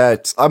 Yeah,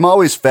 I'm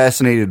always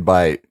fascinated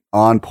by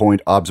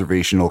on-point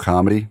observational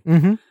comedy.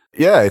 Mm-hmm.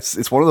 Yeah,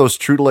 it's one of those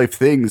true-to-life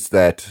things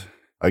that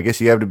I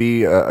guess you have to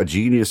be a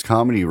genius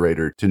comedy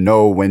writer to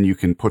know when you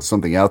can put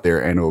something out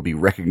there and it will be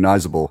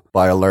recognizable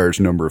by a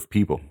large number of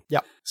people. Yeah.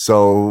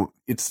 So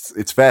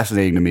it's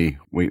fascinating to me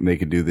when they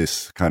can do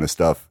this kind of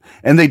stuff.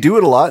 And they do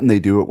it a lot, and they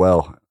do it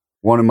well.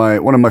 One of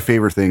my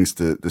favorite things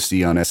to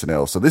see on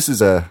SNL. So this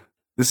is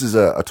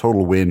a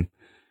total win.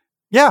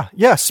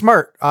 Yeah,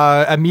 smart.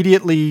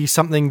 Immediately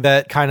something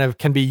that kind of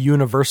can be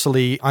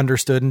universally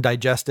understood and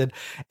digested.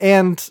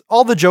 And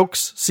all the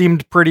jokes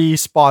seemed pretty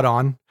spot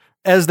on.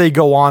 As they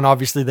go on,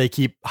 obviously they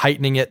keep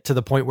heightening it to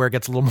the point where it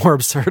gets a little more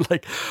absurd.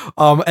 Like,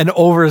 an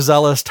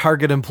overzealous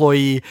Target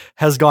employee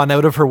has gone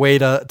out of her way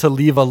to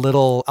leave a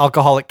little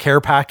alcoholic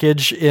care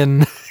package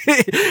in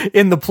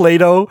the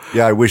Play-Doh.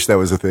 Yeah, I wish that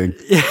was a thing.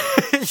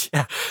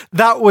 Yeah,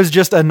 that was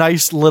just a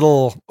nice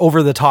little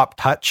over-the-top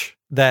touch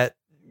that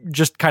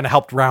just kind of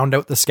helped round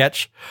out the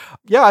sketch.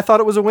 Yeah, I thought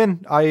it was a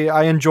win.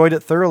 I enjoyed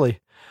it thoroughly.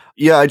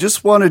 Yeah, I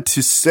just wanted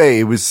to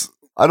say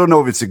I don't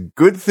know if it's a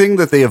good thing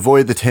that they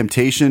avoid the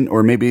temptation,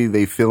 or maybe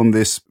they filmed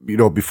this,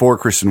 before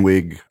Kristen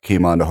Wiig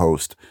came on to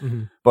host.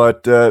 Mm-hmm.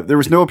 But there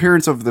was no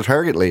appearance of the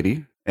Target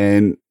lady,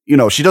 and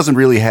she doesn't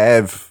really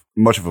have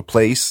much of a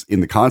place in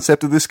the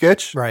concept of this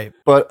sketch. Right.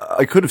 But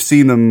I could have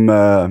seen them,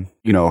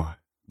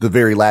 the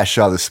very last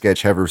shot of the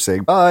sketch, have her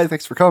saying, "Bye,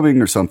 thanks for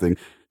coming," or something,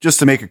 just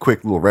to make a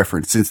quick little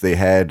reference, since they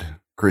had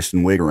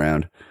Kristen Wiig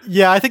around.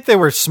 Yeah, I think they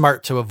were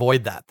smart to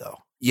avoid that, though.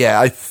 Yeah,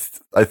 I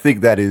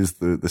think that is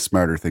the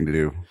smarter thing to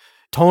do.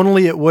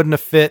 Tonally, it wouldn't have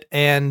fit,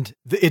 and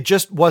it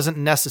just wasn't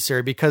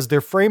necessary because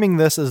they're framing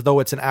this as though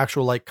it's an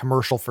actual like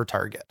commercial for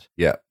Target.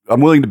 Yeah, I'm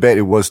willing to bet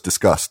it was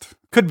discussed.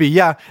 Could be,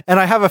 yeah.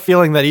 And I have a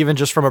feeling that even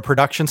just from a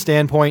production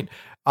standpoint,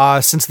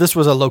 since this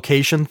was a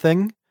location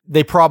thing,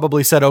 they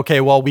probably said,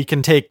 okay, well, we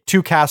can take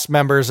 2 cast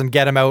members and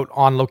get them out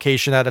on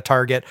location at a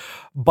Target.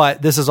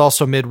 But this is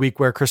also midweek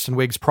where Kristen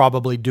Wiig's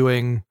probably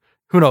doing,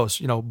 who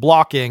knows,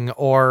 blocking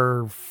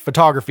or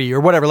photography or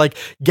whatever. Like,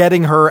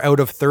 getting her out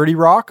of 30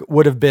 Rock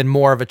would have been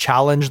more of a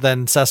challenge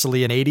than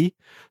Cecily and 80.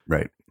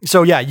 Right.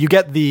 So yeah, you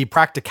get the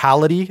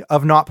practicality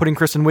of not putting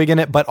Kristen Wiig in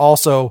it, but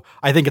also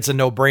I think it's a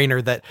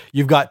no-brainer that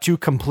you've got 2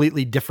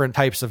 completely different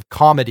types of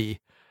comedy,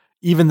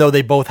 even though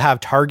they both have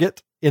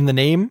Target in the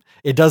name,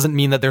 it doesn't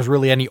mean that there's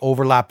really any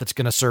overlap that's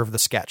going to serve the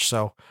sketch.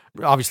 So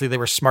obviously they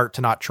were smart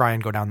to not try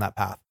and go down that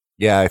path.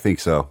 Yeah, I think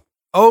so.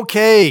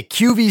 Okay,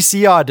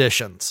 QVC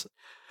auditions.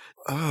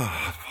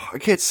 I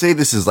can't say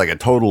this is like a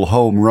total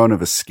home run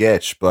of a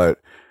sketch,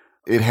 but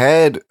it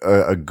had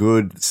a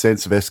good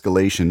sense of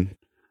escalation.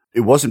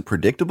 It wasn't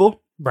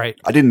predictable. Right.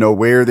 I didn't know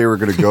where they were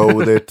going to go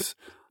with it.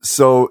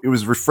 So it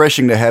was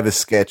refreshing to have a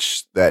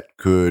sketch that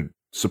could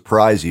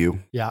surprise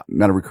you. Yeah.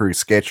 Not a recurring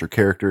sketch or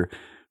character.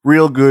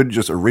 Real good,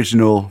 just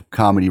original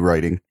comedy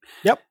writing.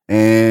 Yep.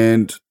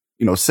 And,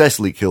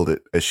 Cecily killed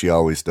it, as she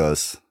always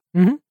does.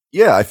 Mm-hmm.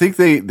 Yeah, I think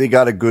they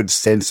got a good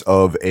sense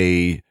of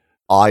a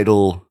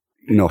idle,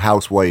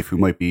 housewife who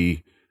might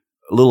be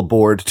a little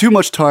bored, too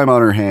much time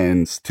on her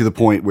hands to the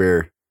point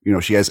where,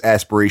 she has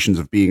aspirations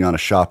of being on a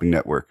shopping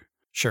network.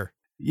 Sure.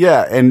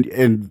 Yeah,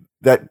 and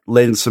that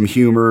lends some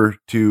humor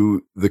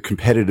to the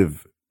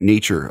competitive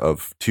nature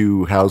of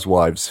two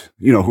housewives,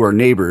 who are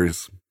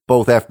neighbors,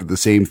 both after the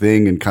same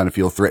thing and kind of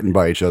feel threatened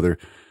by each other.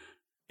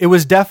 It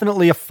was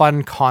definitely a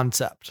fun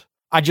concept.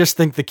 I just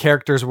think the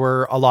characters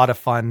were a lot of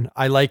fun.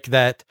 I like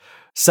that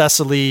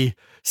Cecily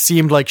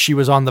seemed like she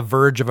was on the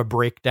verge of a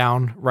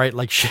breakdown, right?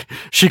 Like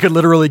she could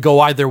literally go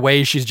either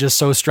way. She's just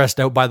so stressed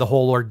out by the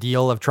whole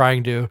ordeal of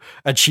trying to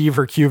achieve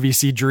her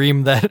QVC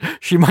dream that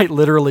she might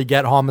literally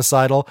get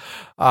homicidal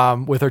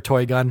with her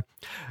toy gun.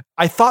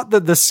 I thought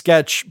that the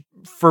sketch,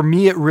 for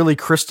me, it really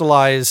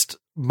crystallized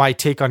my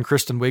take on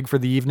Kristen Wiig for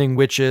the evening,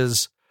 which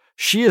is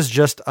she is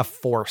just a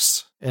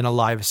force in a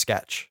live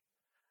sketch.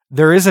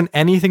 There isn't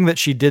anything that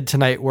she did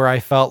tonight where I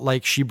felt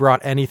like she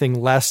brought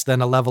anything less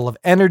than a level of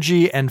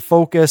energy and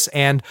focus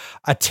and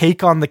a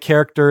take on the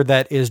character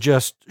that is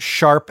just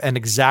sharp and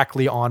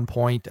exactly on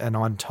point and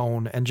on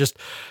tone. And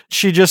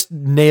she just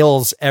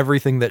nails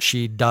everything that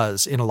she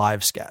does in a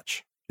live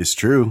sketch. It's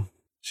true.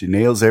 She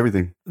nails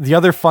everything. The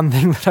other fun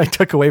thing that I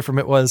took away from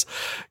it was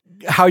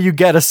how you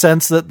get a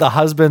sense that the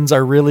husbands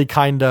are really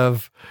kind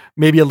of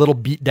maybe a little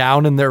beat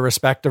down in their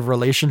respective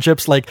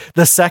relationships. Like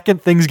the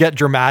second things get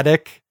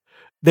dramatic,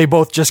 they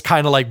both just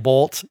kind of like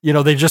bolt,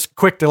 they just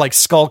quick to like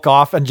skulk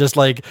off and just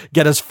like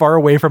get as far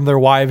away from their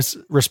wives'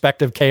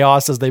 respective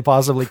chaos as they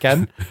possibly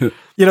can.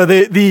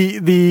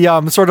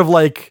 The sort of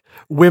like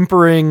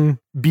whimpering,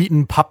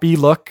 beaten puppy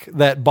look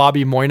that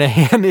Bobby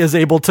Moynihan is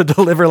able to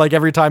deliver, like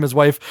every time his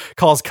wife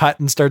calls cut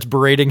and starts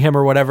berating him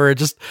or whatever.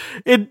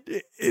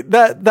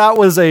 That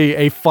was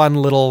a fun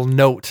little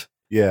note.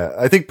 Yeah.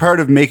 I think part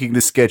of making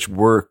this sketch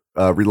work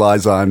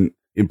relies on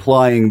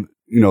implying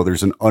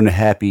there's an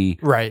unhappy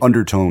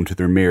undertone to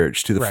their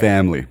marriage, to the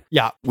family.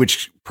 Yeah.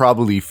 Which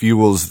probably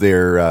fuels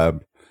their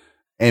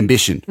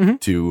ambition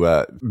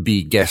to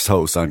be guest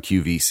hosts on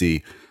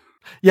QVC.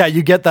 Yeah,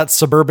 you get that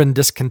suburban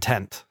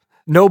discontent.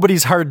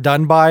 Nobody's hard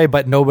done by,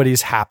 but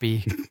nobody's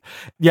happy.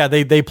 Yeah,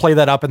 they play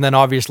that up. And then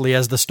obviously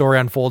as the story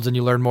unfolds and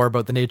you learn more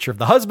about the nature of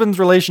the husband's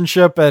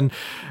relationship and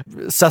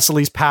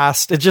Cecily's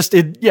past,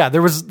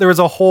 there was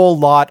a whole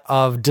lot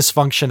of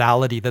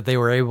dysfunctionality that they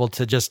were able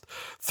to just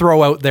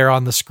throw out there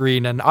on the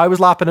screen. And I was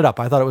lapping it up.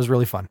 I thought it was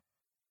really fun.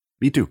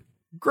 Me too.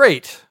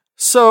 Great.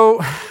 So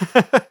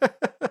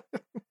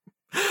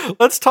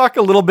let's talk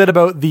a little bit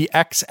about the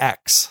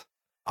XX.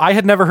 I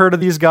had never heard of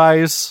these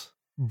guys,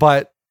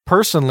 but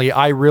personally,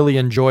 I really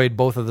enjoyed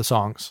both of the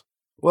songs.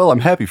 Well, I'm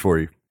happy for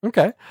you.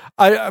 Okay.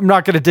 I'm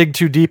not going to dig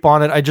too deep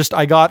on it.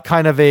 I got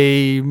kind of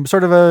a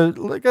sort of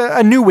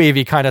a new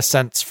wavy kind of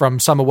sense from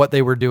some of what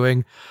they were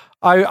doing.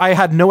 I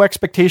had no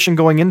expectation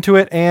going into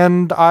it,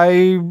 and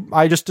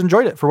I just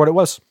enjoyed it for what it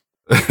was.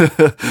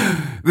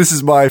 This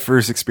is my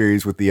first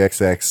experience with the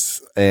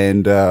XX,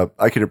 and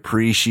I can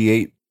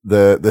appreciate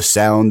the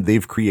sound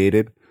they've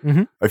created.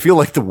 Mm-hmm. I feel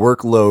like the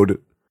workload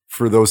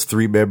for those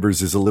three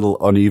members is a little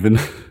uneven.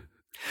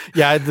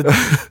 Yeah,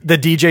 the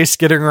DJ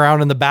skidding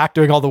around in the back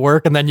doing all the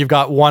work, and then you've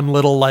got one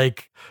little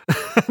like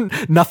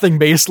nothing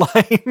bass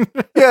line.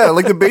 Yeah,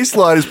 like the bass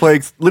line is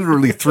playing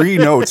literally 3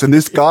 notes, and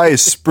this guy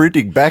is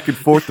sprinting back and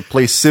forth to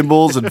play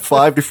cymbals and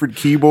 5 different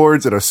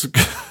keyboards, and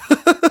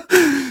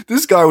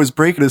this guy was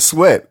breaking a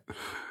sweat.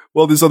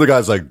 Well, this other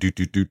guy's like do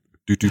do do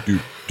do do do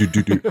do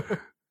do do.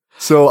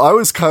 So I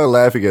was kind of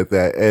laughing at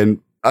that,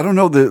 and I don't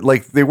know,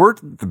 they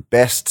weren't the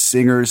best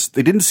singers.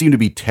 They didn't seem to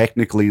be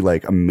technically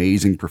like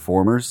amazing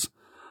performers.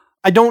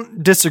 I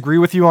don't disagree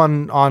with you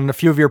on a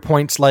few of your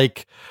points,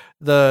 like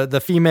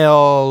the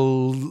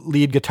female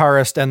lead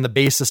guitarist and the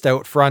bassist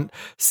out front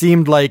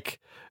seemed like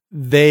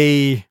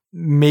they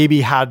maybe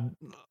had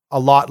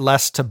a lot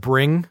less to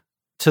bring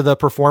to the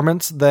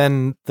performance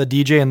than the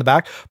DJ in the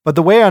back. But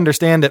the way I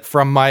understand it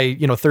from my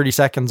 30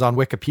 seconds on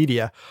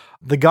Wikipedia,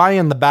 the guy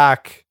in the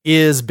back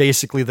is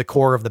basically the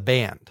core of the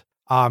band.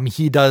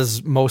 He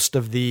does most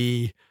of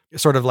the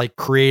sort of like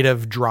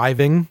creative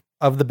driving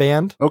of the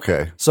band.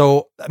 Okay.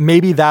 So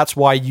maybe that's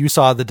why you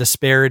saw the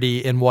disparity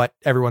in what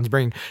everyone's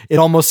bringing. It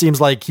almost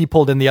seems like he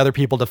pulled in the other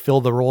people to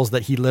fill the roles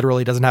that he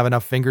literally doesn't have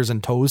enough fingers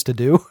and toes to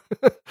do.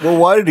 Well,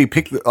 why did he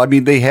pick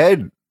they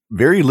had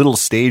very little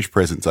stage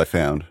presence, I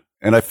found.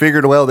 And I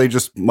figured, well, they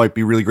just might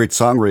be really great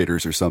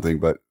songwriters or something,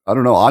 but I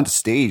don't know. On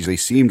stage, they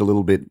seemed a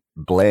little bit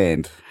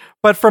bland.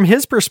 But from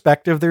his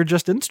perspective, they're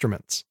just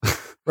instruments,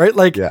 right?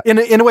 Like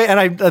in a way,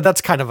 and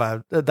that's kind of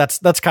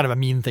a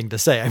mean thing to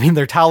say. I mean,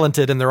 they're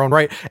talented in their own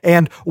right,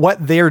 and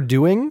what they're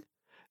doing,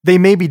 they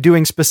may be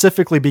doing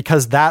specifically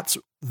because that's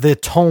the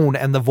tone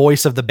and the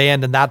voice of the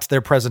band, and that's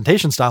their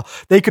presentation style.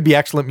 They could be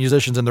excellent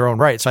musicians in their own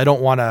right. So I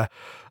don't want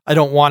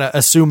to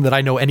assume that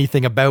I know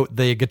anything about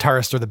the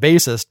guitarist or the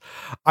bassist.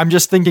 I'm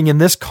just thinking in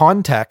this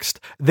context,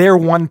 they're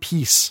one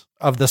piece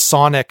of the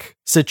sonic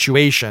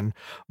situation,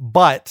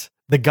 but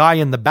the guy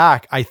in the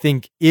back, I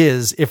think,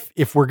 is,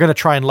 if we're going to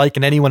try and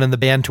liken anyone in the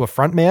band to a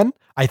front man,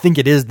 I think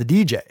it is the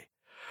DJ.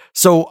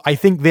 So I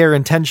think they're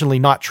intentionally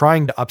not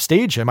trying to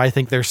upstage him. I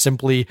think they're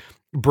simply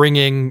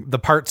bringing the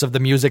parts of the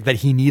music that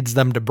he needs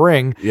them to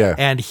bring,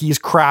 and he's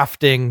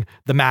crafting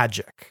the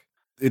magic.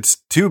 It's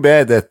too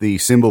bad that the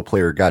cymbal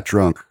player got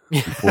drunk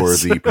before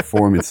the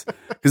performance,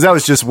 because that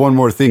was just one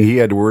more thing he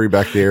had to worry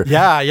back there.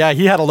 Yeah,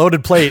 he had a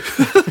loaded plate.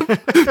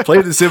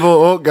 Played the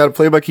cymbal, got to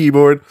play my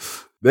keyboard.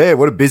 Man,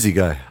 what a busy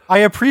guy. I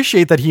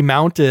appreciate that he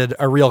mounted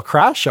a real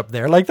crash up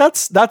there. Like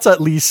that's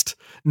at least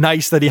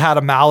nice that he had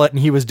a mallet and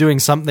he was doing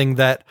something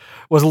that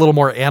was a little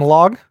more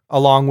analog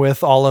along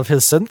with all of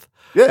his synth.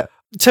 Yeah.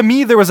 To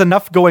me, there was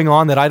enough going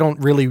on that I don't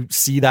really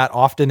see that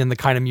often in the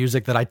kind of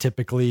music that I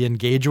typically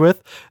engage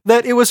with,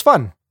 that it was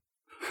fun.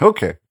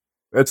 Okay.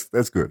 That's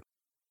good.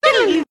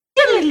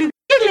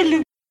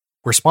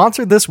 We're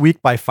sponsored this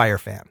week by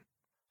FireFan.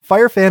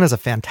 FireFan is a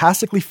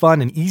fantastically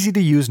fun and easy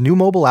to use new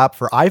mobile app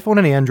for iPhone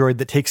and Android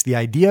that takes the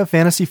idea of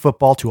fantasy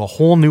football to a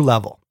whole new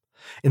level.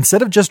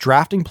 Instead of just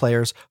drafting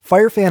players,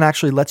 FireFan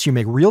actually lets you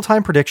make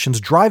real-time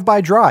predictions drive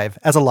by drive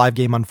as a live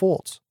game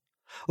unfolds.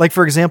 Like,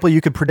 for example,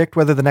 you could predict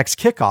whether the next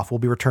kickoff will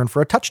be returned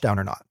for a touchdown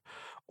or not.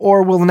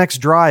 Or will the next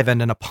drive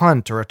end in a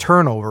punt or a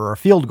turnover or a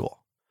field goal?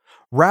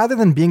 Rather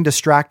than being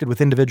distracted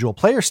with individual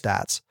player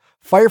stats,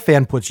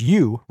 FireFan puts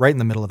you right in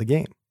the middle of the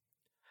game.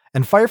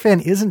 And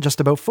FireFan isn't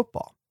just about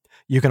football.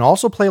 You can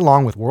also play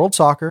along with World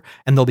Soccer,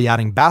 and they'll be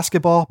adding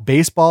basketball,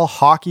 baseball,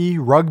 hockey,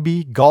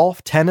 rugby,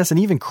 golf, tennis, and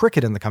even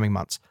cricket in the coming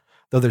months,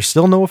 though there's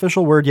still no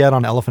official word yet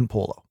on elephant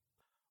polo.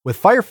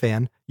 With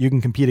FireFan, you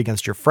can compete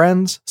against your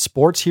friends,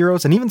 sports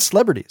heroes, and even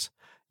celebrities.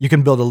 You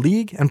can build a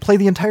league and play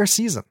the entire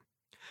season.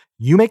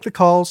 You make the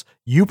calls,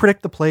 you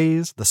predict the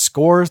plays, the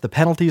scores, the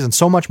penalties, and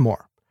so much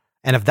more.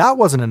 And if that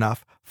wasn't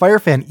enough,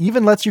 FireFan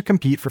even lets you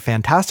compete for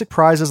fantastic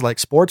prizes like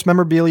sports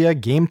memorabilia,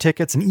 game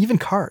tickets, and even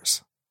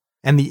cars.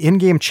 And the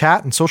in-game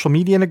chat and social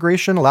media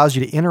integration allows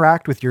you to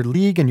interact with your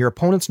league and your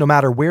opponents no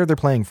matter where they're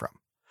playing from.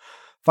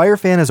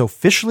 FireFan is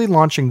officially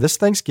launching this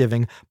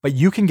Thanksgiving, but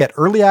you can get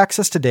early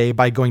access today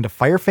by going to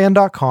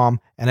firefan.com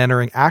and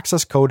entering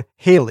access code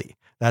Haley.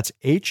 That's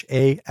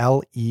Haley.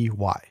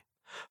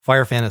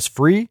 FireFan is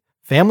free,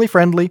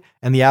 family-friendly,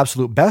 and the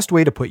absolute best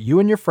way to put you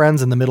and your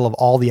friends in the middle of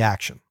all the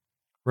action.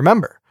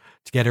 Remember,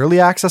 to get early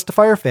access to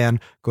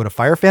FireFan, go to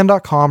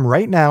firefan.com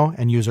right now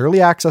and use early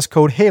access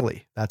code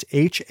Haley. That's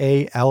Haley.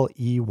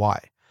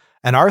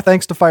 And our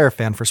thanks to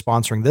FireFan for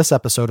sponsoring this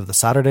episode of the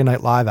Saturday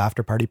Night Live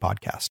After Party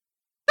Podcast.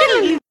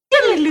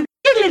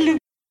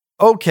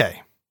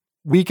 Okay,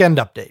 weekend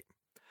update.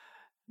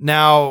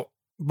 Now,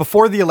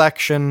 before the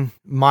election,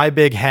 my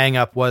big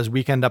hang-up was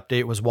Weekend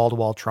Update was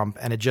wall-to-wall Trump,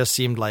 and it just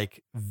seemed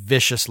like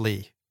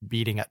viciously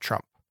beating at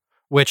Trump,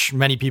 which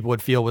many people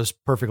would feel was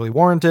perfectly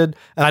warranted.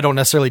 And I don't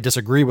necessarily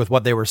disagree with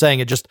what they were saying.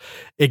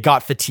 It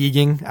got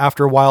fatiguing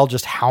after a while,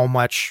 just how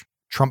much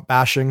Trump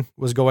bashing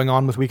was going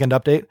on with Weekend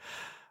Update.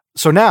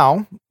 So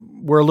now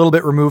we're a little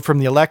bit removed from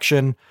the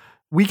election.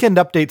 Weekend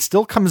Update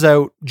still comes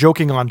out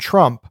joking on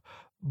Trump,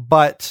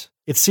 but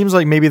it seems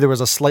like maybe there was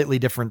a slightly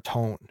different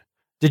tone.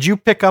 Did you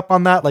pick up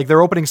on that? Like,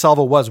 their opening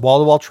salvo was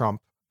wall-to-wall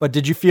Trump, but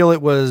did you feel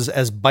it was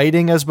as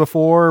biting as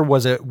before?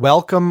 Was it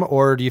welcome,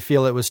 or do you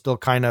feel it was still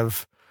kind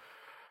of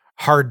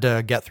hard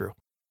to get through?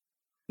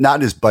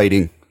 Not as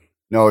biting.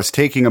 No, it's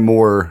taking a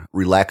more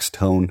relaxed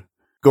tone.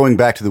 Going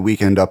back to the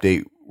Weekend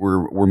Update,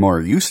 we're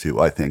more used to,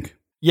 I think.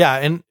 Yeah,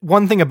 and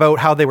one thing about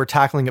how they were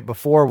tackling it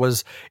before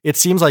was it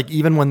seems like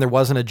even when there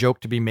wasn't a joke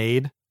to be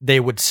made, they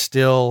would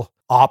still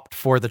opt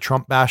for the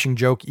Trump bashing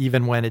joke,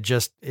 even when it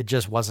just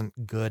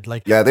wasn't good.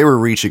 Like, yeah, they were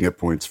reaching at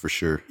points for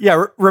sure.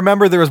 Yeah,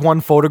 remember there was one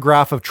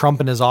photograph of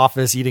Trump in his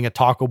office eating a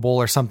taco bowl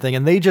or something,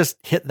 and they just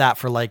hit that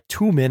for like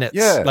 2 minutes,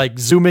 like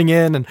zooming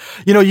in, and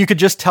you could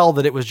just tell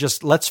that it was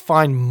just, let's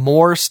find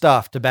more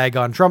stuff to bag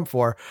on Trump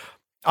for.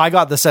 I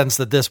got the sense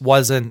that this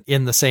wasn't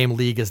in the same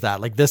league as that.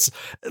 Like this,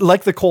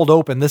 like the cold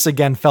open, this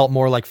again felt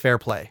more like fair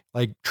play.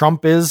 Like,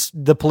 Trump is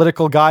the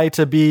political guy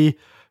to be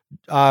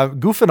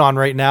goofing on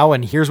right now,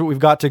 and here's what we've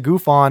got to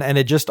goof on, and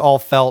it just all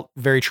felt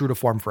very true to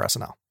form for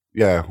SNL.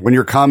 Yeah, when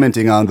you're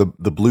commenting on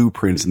the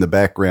blueprints in the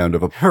background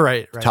of a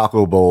right.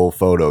 taco bowl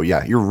photo,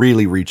 yeah, you're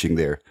really reaching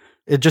there.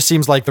 It just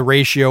seems like the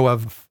ratio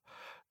of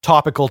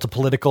topical to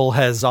political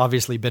has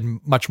obviously been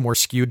much more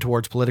skewed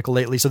towards political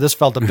lately, so this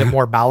felt a bit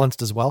more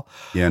balanced as well.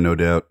 Yeah, no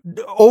doubt.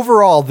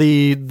 Overall,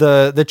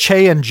 the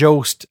Che and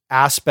Jost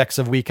aspects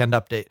of Weekend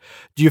Update,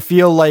 do you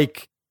feel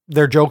like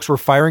their jokes were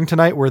firing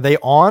tonight? Were they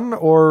on,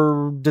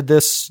 or did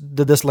this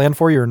land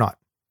for you or not?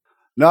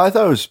 No, I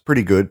thought it was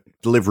pretty good.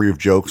 Delivery of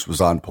jokes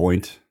was on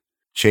point.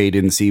 Che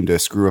didn't seem to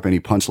screw up any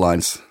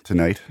punchlines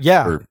tonight.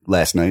 Yeah. Or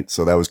last night,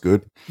 so that was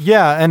good.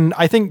 Yeah, and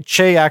I think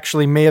Che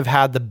actually may have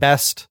had the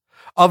best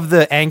of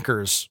the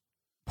anchors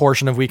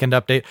portion of Weekend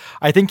Update.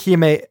 I think he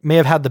may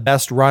have had the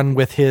best run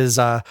with his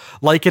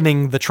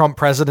likening the Trump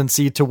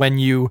presidency to when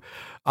you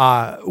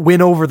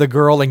win over the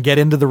girl and get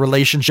into the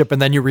relationship and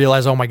then you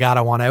realize, oh my God,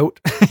 I want out.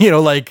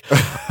 Like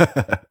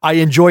I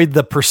enjoyed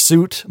the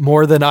pursuit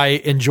more than I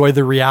enjoy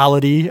the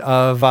reality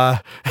of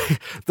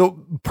the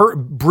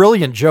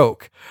brilliant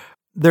joke.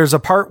 There's a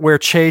part where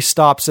Che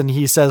stops and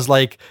he says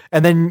like,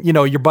 and then,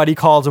 your buddy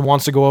calls and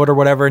wants to go out or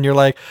whatever. And you're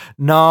like,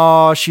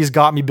 no, she's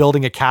got me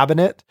building a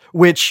cabinet,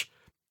 which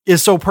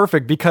is so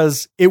perfect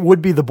because it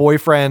would be the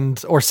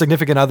boyfriend or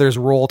significant other's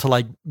role to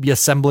like be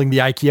assembling the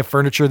IKEA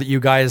furniture that you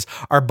guys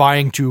are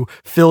buying to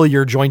fill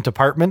your joint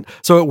apartment.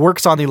 So it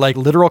works on the like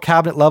literal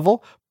cabinet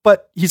level,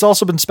 but he's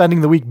also been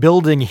spending the week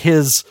building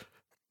his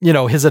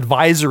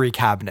advisory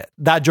cabinet.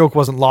 That joke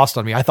wasn't lost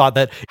on me. I thought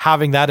that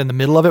having that in the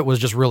middle of it was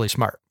just really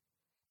smart.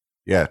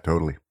 Yeah,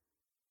 totally.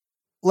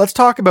 Let's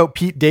talk about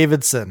Pete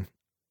Davidson.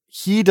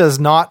 He does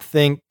not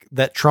think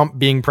that Trump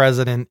being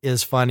president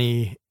is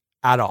funny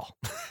at all.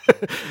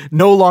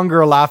 No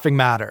longer a laughing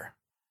matter.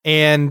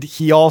 And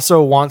he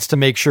also wants to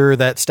make sure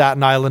that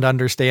Staten Island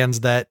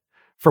understands that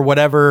for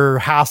whatever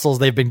hassles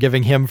they've been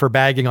giving him for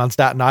bagging on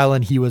Staten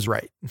Island, he was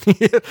right.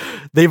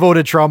 They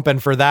voted Trump,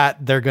 and for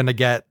that, they're going to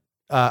get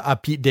a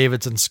Pete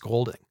Davidson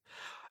scolding.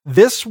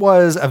 This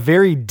was a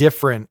very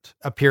different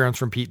appearance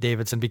from Pete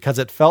Davidson because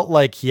it felt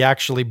like he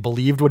actually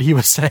believed what he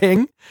was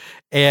saying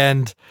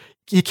and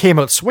he came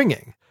out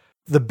swinging.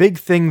 The big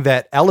thing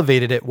that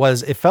elevated it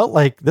was it felt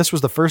like this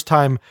was the first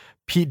time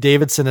Pete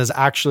Davidson has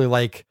actually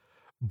like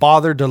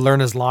bothered to learn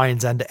his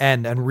lines end to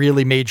end and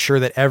really made sure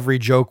that every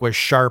joke was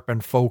sharp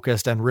and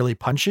focused and really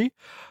punchy.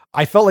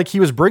 I felt like he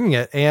was bringing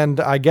it. And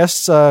I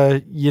guess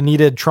you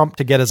needed Trump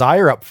to get his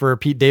ire up for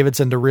Pete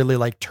Davidson to really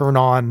like turn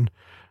on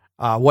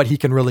what he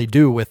can really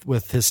do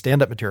with his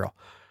stand-up material.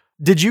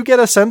 Did you get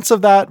a sense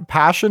of that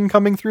passion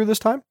coming through this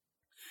time?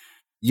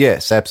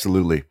 Yes,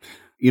 absolutely.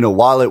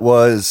 While it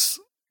was,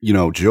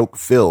 joke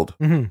filled,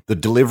 the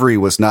delivery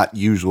was not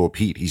usual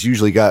Pete. He's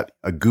usually got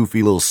a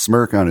goofy little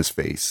smirk on his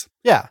face.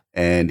 Yeah.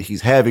 And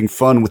he's having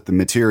fun with the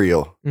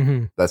material.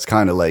 That's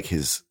kind of like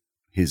his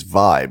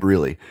vibe,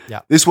 really.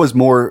 Yeah. This was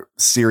more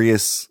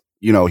serious.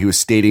 He was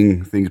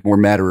stating things more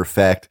matter of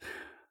fact.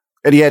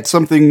 And he had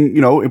something,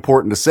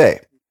 important to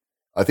say.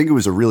 I think it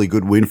was a really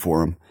good win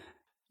for him.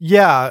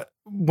 Yeah.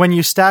 When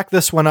you stack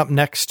this one up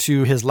next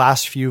to his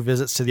last few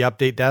visits to the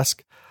update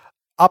desk,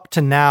 up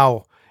to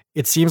now,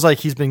 it seems like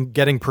he's been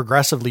getting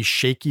progressively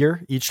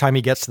shakier each time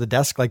he gets to the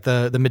desk. Like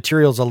the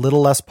material's a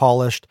little less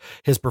polished.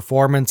 His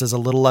performance is a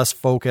little less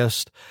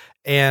focused.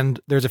 And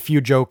there's a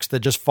few jokes that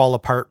just fall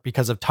apart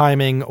because of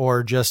timing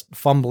or just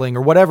fumbling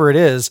or whatever it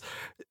is.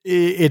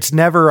 It's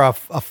never a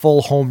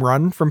full home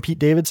run from Pete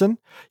Davidson.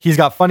 He's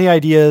got funny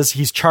ideas.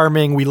 He's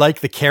charming. We like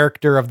the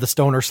character of the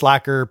stoner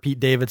slacker, Pete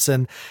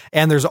Davidson.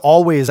 And there's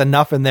always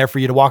enough in there for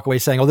you to walk away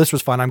saying, oh, this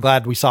was fun. I'm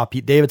glad we saw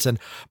Pete Davidson.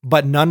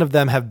 But none of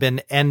them have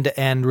been end to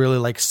end really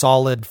like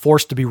solid,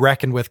 forced to be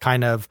reckoned with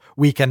kind of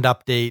Weekend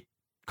Update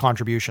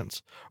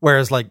contributions.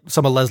 Whereas like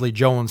some of Leslie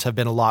Jones have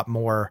been a lot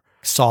more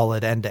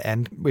solid end to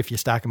end if you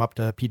stack them up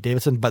to Pete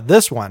Davidson. But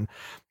this one,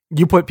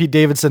 you put Pete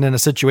Davidson in a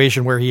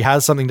situation where he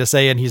has something to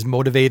say and he's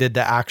motivated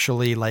to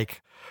actually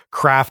like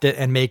craft it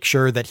and make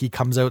sure that he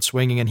comes out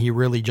swinging and he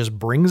really just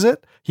brings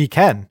it. He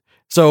can.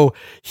 So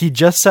he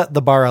just set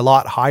the bar a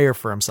lot higher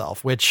for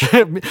himself, which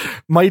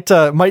might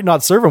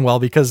not serve him well,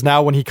 because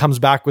now when he comes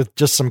back with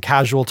just some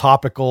casual,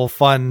 topical,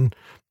 fun,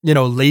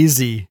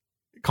 lazy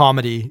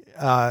comedy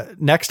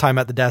next time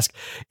at the desk,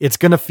 it's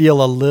going to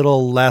feel a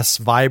little less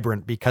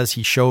vibrant because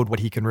he showed what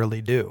he can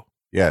really do.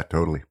 Yeah,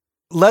 totally.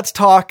 Let's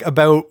talk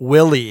about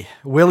Willie.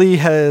 Willie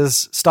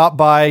has stopped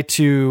by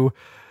to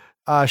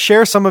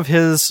share some of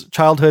his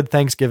childhood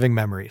Thanksgiving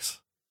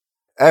memories.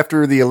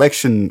 After the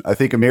election, I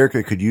think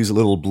America could use a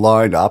little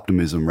blind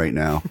optimism right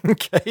now.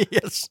 Okay,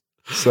 yes.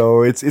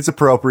 So it's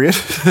appropriate.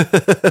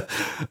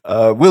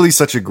 Willie's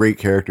such a great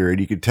character, and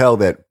you can tell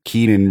that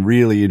Keenan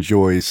really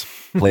enjoys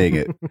playing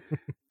it.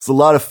 It's a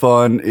lot of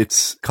fun.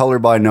 It's color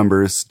by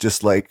numbers,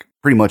 just like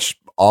pretty much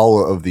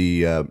all of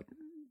the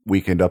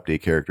Weekend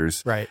Update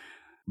characters. Right.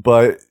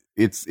 But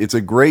it's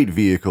a great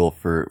vehicle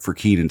for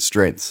Keenan's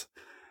strengths.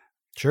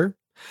 Sure.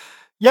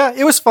 Yeah,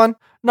 it was fun.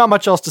 Not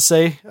much else to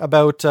say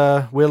about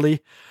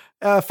Willie.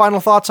 Final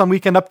thoughts on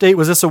Weekend Update.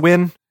 Was this a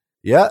win?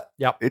 Yeah.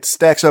 Yep. It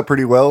stacks up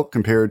pretty well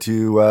compared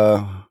to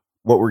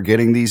what we're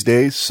getting these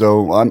days.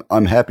 So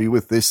I'm happy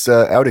with this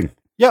outing.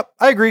 Yep,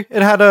 I agree.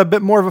 It had a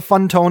bit more of a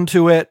fun tone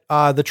to it.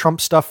 The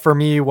Trump stuff for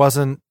me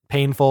wasn't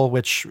painful,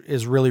 which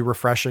is really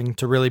refreshing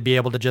to really be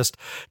able to just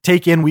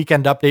take in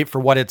Weekend Update for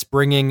what it's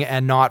bringing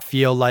and not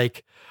feel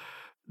like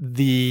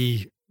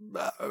the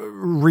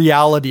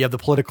reality of the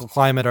political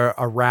climate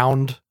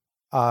around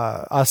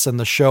us and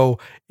the show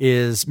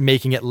is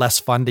making it less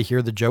fun to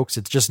hear the jokes.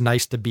 It's just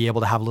nice to be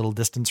able to have a little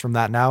distance from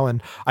that now.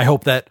 And I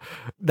hope that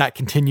that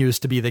continues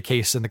to be the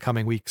case in the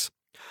coming weeks.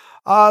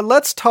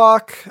 Let's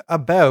talk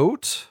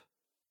about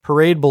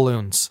parade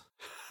balloons.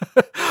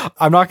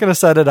 I'm not going to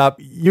set it up.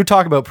 You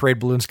talk about parade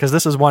balloons because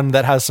this is one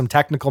that has some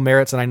technical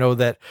merits. And I know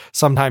that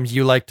sometimes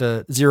you like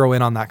to zero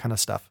in on that kind of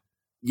stuff.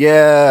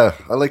 Yeah,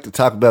 I like to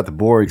talk about the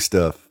boring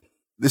stuff.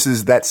 This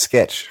is that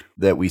sketch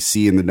that we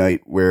see in the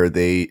night where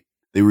they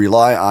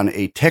rely on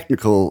a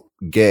technical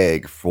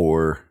gag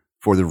for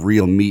the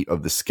real meat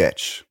of the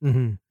sketch.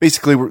 Mm-hmm.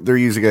 Basically, they're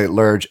using a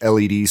large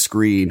LED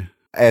screen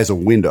as a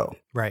window.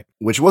 Right.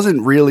 Which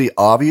wasn't really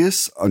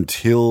obvious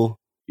until,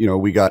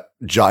 we got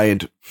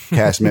giant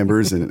cast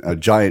members and a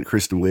giant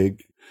Kristen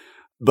Wiig.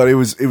 But it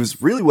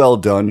was really well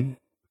done.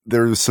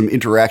 There was some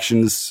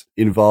interactions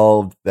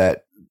involved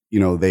that,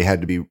 they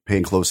had to be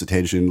paying close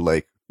attention,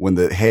 like when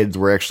the heads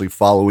were actually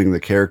following the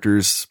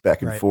characters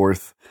back and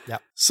forth. Yeah.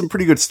 Some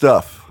pretty good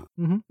stuff.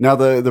 Mm-hmm. Now,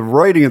 the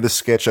writing of the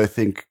sketch, I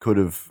think, could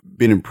have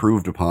been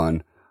improved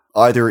upon,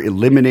 either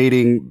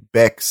eliminating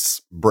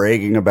Beck's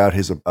bragging about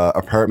his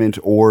apartment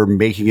or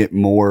making it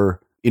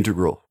more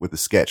integral with the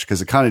sketch,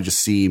 because it kind of just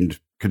seemed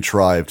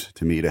contrived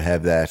to me to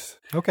have that.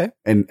 Okay.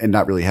 And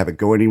not really have it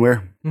go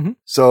anywhere. Mm-hmm.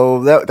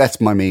 So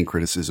that's my main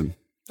criticism.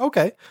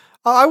 Okay.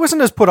 I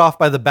wasn't as put off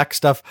by the Beck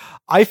stuff.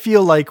 I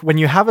feel like when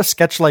you have a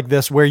sketch like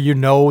this where you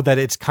know that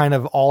it's kind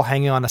of all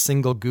hanging on a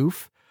single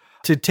goof,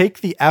 to take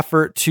the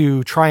effort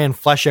to try and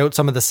flesh out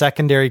some of the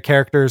secondary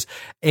characters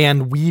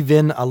and weave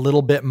in a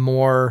little bit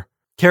more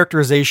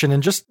characterization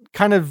and just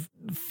kind of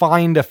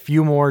find a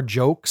few more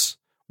jokes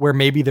where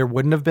maybe there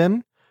wouldn't have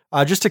been,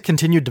 just to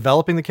continue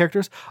developing the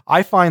characters.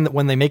 I find that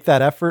when they make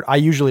that effort, I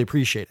usually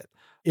appreciate it.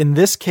 In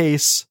this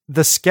case,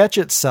 the sketch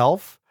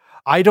itself,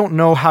 I don't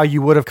know how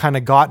you would have kind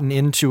of gotten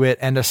into it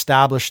and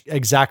established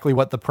exactly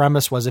what the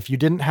premise was if you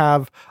didn't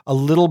have a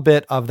little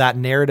bit of that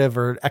narrative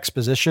or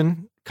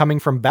exposition coming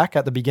from Beck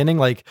at the beginning.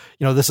 Like,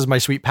 this is my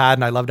sweet pad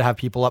and I love to have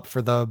people up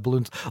for the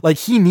balloons. Like,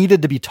 he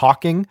needed to be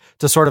talking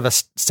to sort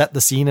of set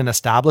the scene and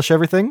establish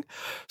everything.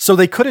 So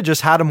they could have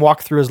just had him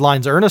walk through his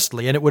lines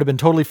earnestly and it would have been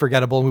totally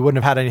forgettable and we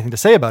wouldn't have had anything to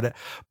say about it.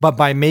 But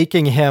by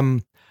making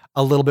him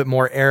a little bit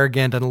more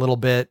arrogant and a little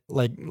bit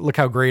like, look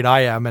how great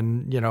I am,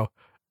 and,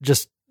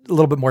 just a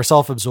little bit more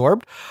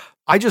self-absorbed,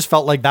 I just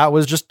felt like that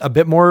was just a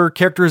bit more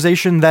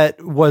characterization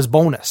that was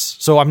bonus.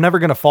 So I'm never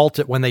going to fault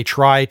it when they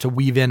try to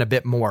weave in a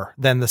bit more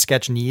than the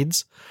sketch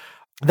needs.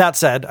 That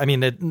said, I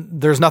mean,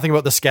 there's nothing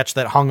about the sketch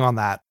that hung on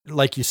that.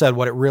 Like you said,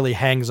 what it really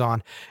hangs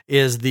on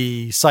is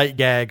the sight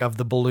gag of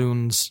the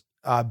balloons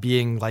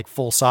being like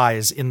full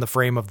size in the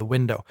frame of the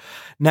window.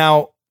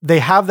 Now, they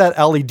have that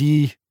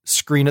LED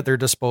screen at their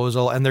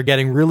disposal and they're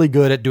getting really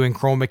good at doing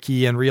chroma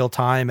key in real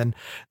time. And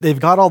they've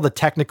got all the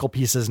technical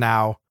pieces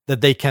now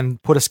that they can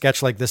put a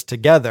sketch like this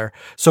together.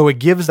 So it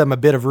gives them a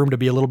bit of room to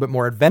be a little bit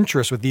more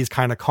adventurous with these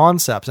kind of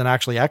concepts and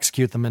actually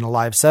execute them in a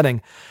live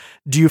setting.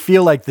 Do you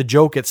feel like the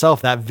joke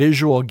itself, that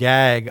visual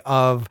gag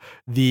of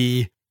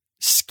the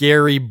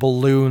scary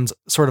balloons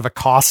sort of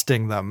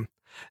accosting them,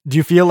 do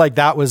you feel like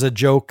that was a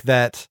joke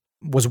that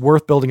was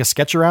worth building a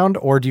sketch around?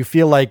 Or do you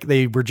feel like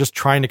they were just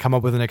trying to come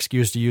up with an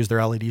excuse to use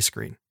their LED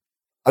screen?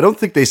 I don't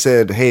think they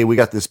said, hey, we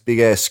got this big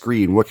ass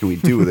screen, what can we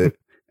do with it?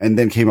 And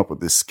then came up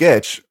with this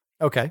sketch.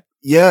 Okay.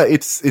 Yeah,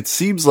 it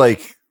seems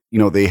like,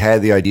 they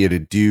had the idea to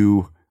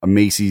do a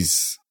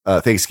Macy's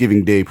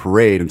Thanksgiving Day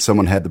parade, and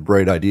someone had the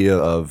bright idea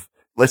of,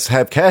 let's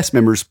have cast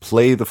members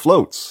play the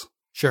floats.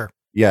 Sure.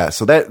 Yeah,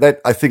 so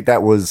that I think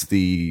that was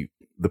the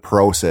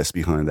process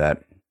behind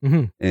that.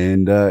 Mm-hmm.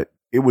 And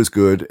it was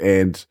good.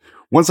 And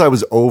once I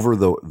was over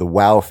the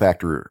wow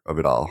factor of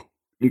it all,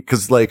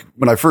 because like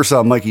when I first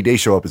saw Mikey Day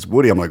show up as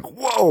Woody, I'm like,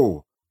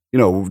 whoa,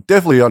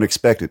 definitely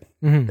unexpected.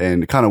 Mm-hmm.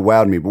 And it kind of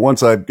wowed me. But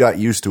once I got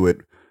used to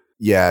it,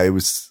 yeah, it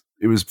was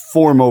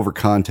form over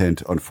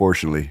content,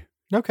 unfortunately.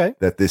 Okay.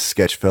 That this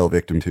sketch fell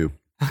victim to.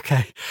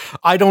 Okay.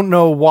 I don't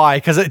know why,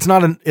 because it's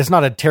not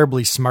a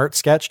terribly smart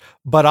sketch,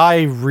 but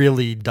I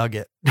really dug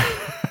it.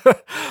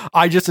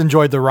 I just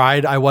enjoyed the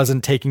ride. I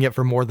wasn't taking it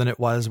for more than it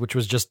was, which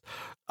was just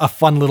a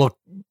fun little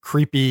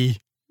creepy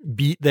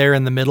beat there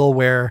in the middle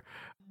where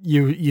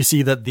you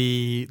see that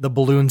the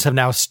balloons have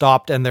now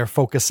stopped and they're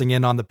focusing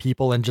in on the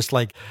people, and just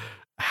like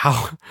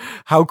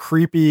how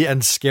creepy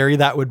and scary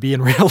that would be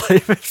in real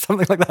life if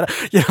something like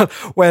that,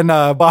 when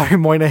Bobby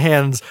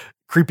Moynihan's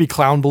creepy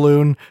clown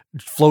balloon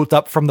floats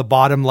up from the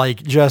bottom,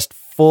 like just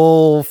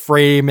full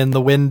frame in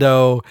the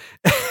window.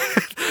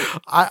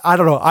 I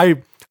don't know.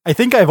 I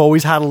think I've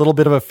always had a little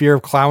bit of a fear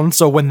of clowns.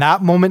 So when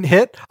that moment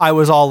hit, I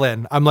was all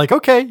in. I'm like,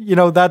 okay,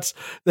 that's,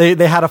 they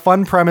had a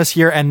fun premise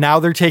here, and now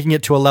they're taking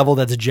it to a level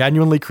that's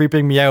genuinely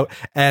creeping me out,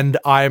 and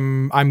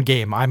I'm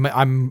game.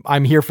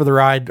 I'm here for the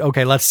ride.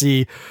 Okay, let's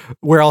see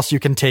where else you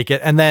can take it.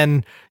 And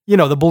then,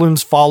 the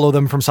balloons follow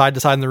them from side to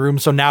side in the room.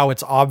 So now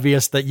it's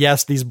obvious that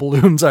yes, these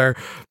balloons are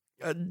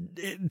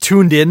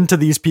tuned in to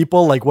these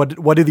people. Like,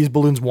 what do these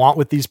balloons want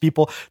with these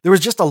people? There was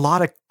just a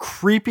lot of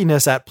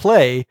creepiness at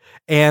play,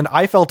 and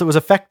I felt it was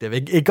effective.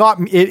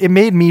 It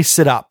made me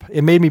sit up.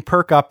 It made me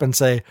perk up and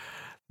say,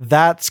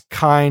 that's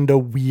kind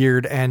of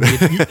weird. And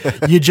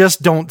you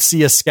just don't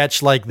see a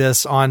sketch like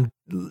this on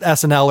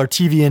SNL or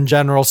TV in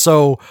general.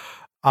 So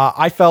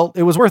I felt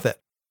it was worth it.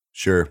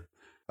 Sure.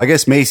 I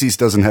guess Macy's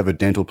doesn't have a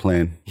dental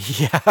plan.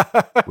 Yeah.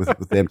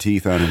 with them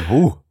teeth on him.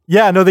 Ooh.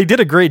 Yeah, no, they did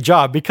a great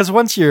job, because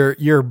once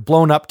you're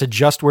blown up to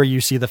just where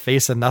you see the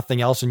face and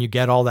nothing else, and you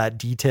get all that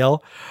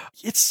detail,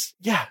 it's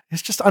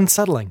just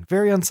unsettling,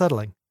 very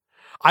unsettling.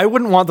 I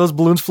wouldn't want those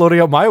balloons floating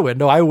out my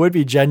window. I would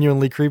be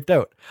genuinely creeped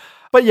out.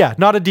 But yeah,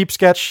 not a deep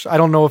sketch. I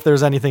don't know if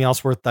there's anything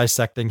else worth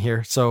dissecting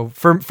here. So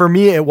for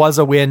me, it was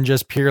a win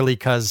just purely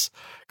because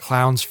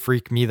clowns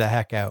freak me the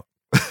heck out.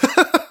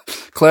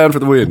 Clown for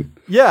the win.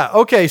 Yeah,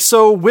 okay,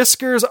 so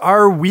Whiskers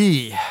are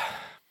we.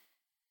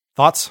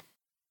 Thoughts?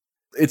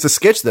 It's a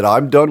sketch that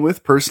I'm done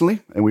with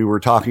personally, and we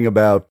were talking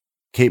about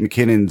Kate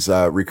McKinnon's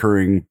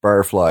recurring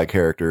Barfly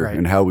character, right,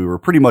 and how we were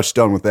pretty much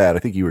done with that. I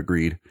think you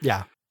agreed.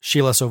 Yeah.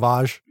 Sheila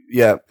Sauvage.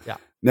 Yeah. Yeah.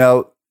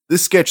 Now,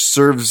 this sketch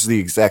serves the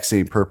exact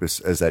same purpose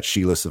as that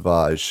Sheila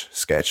Sauvage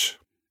sketch.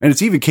 And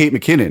it's even Kate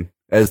McKinnon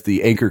as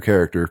the anchor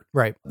character.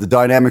 Right. The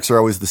dynamics are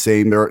always the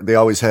same.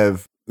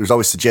 There's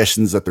always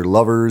suggestions that they're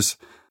lovers.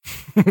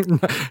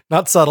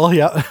 Not subtle,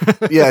 yeah.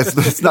 Yeah,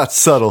 it's not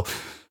subtle.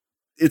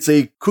 It's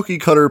a cookie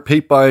cutter,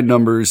 paint by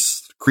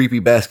numbers, creepy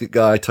basket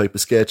guy type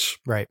of sketch.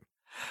 Right.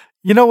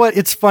 You know what?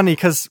 It's funny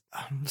because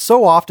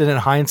so often in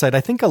hindsight,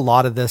 I think a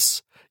lot of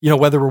this,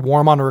 whether we're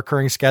warm on a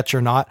recurring sketch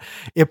or not,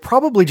 it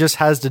probably just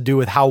has to do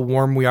with how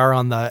warm we are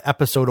on the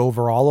episode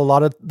overall a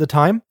lot of the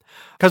time.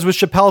 Because with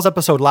Chappelle's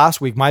episode last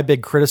week, my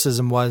big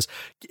criticism was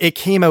it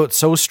came out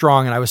so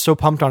strong and I was so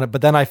pumped on it.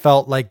 But then I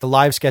felt like the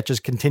live sketches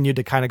continued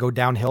to kind of go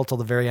downhill till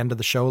the very end of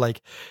the show.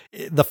 Like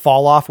the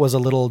fall off was a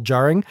little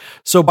jarring.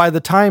 So by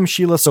the time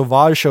Sheila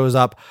Sauvage shows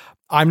up,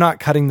 I'm not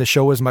cutting the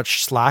show as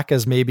much slack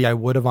as maybe I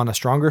would have on a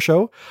stronger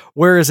show.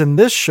 Whereas in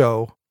this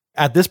show,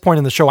 at this point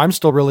in the show, I'm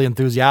still really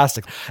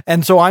enthusiastic.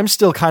 And so I'm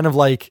still kind of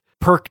like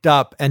perked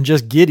up and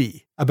just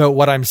giddy about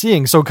what I'm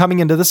seeing. So coming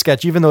into the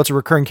sketch, even though it's a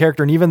recurring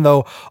character, and even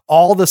though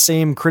all the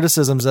same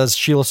criticisms as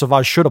Sheila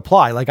Sauvage should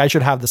apply, like I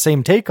should have the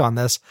same take on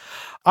this,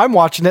 I'm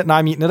watching it and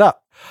I'm eating it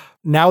up.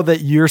 Now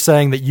that you're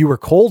saying that you were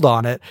cold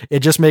on it, it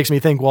just makes me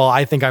think, well,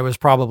 I think I was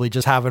probably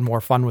just having more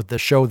fun with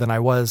this show than I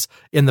was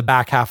in the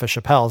back half of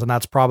Chappelle's. And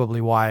that's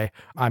probably why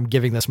I'm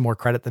giving this more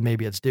credit than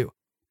maybe it's due.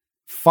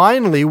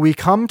 Finally, we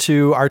come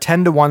to our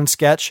 10-to-1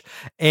 sketch,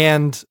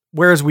 and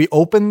whereas we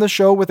open the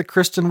show with a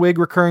Kristen Wiig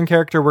recurring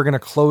character, we're going to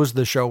close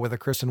the show with a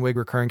Kristen Wiig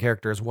recurring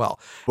character as well.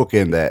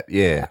 Bookend that,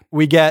 yeah.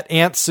 We get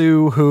Aunt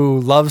Sue, who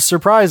loves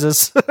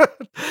surprises,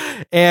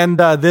 and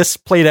this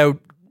played out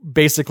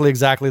basically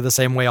exactly the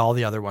same way all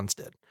the other ones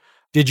did.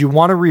 Did you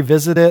want to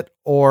revisit it,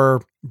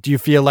 or do you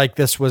feel like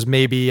this was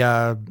maybe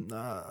a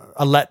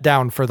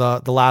letdown for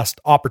the last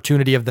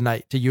opportunity of the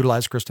night to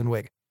utilize Kristen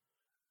Wiig?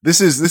 This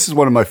is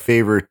one of my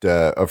favorite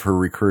of her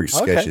recurring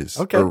sketches,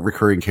 okay. Or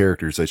recurring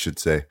characters, I should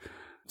say.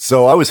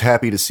 So I was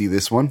happy to see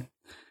this one.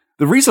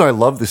 The reason I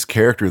love this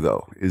character,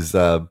 though, is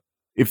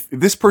if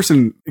this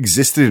person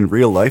existed in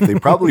real life, they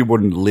probably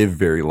wouldn't live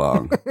very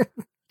long.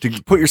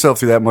 To put yourself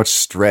through that much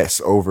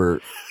stress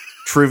over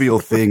trivial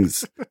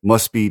things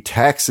must be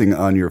taxing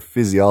on your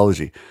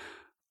physiology.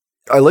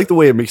 I like the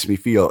way it makes me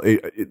feel.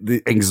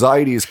 The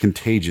anxiety is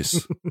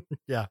contagious.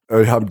 Yeah.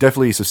 I'm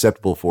definitely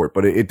susceptible for it,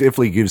 but it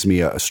definitely gives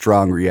me a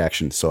strong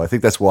reaction. So I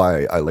think that's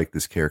why I like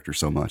this character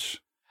so much.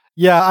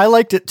 Yeah, I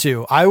liked it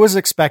too. I was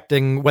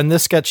expecting when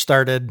this sketch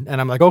started and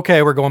I'm like,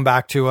 okay, we're going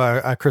back to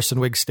a Kristen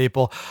Wiig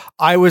staple.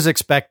 I was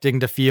expecting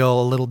to feel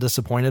a little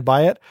disappointed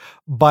by it,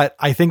 but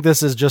I think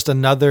this is just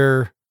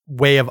another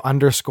way of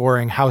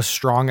underscoring how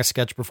strong a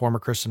sketch performer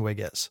Kristen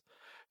Wiig is.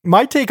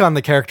 My take on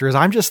the character is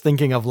I'm just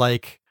thinking of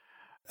like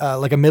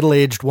a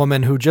middle-aged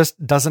woman who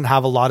just doesn't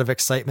have a lot of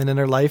excitement in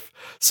her life.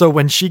 So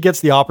when she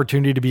gets the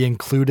opportunity to be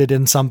included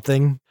in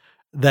something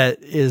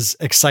that is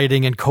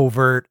exciting and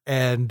covert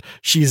and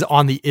she's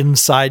on the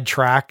inside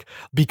track,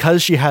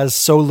 because she has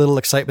so little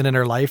excitement in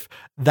her life,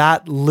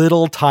 that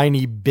little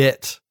tiny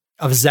bit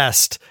of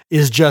zest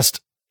is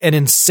just an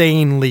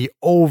insanely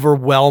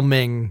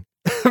overwhelming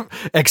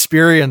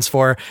experience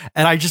for her.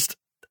 And I just,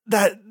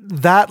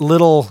 that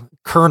little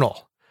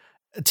kernel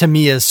to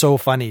me is so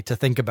funny to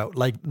think about,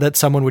 like that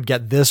someone would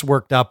get this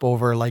worked up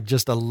over like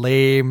just a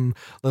lame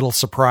little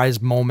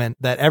surprise moment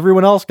that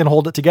everyone else can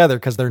hold it together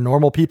because they're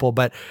normal people,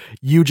 but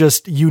you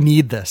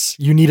need this.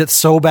 You need it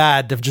so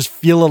bad to just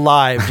feel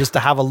alive, just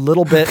to have a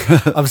little bit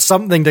of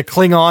something to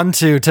cling on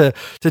to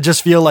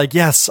just feel like,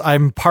 yes,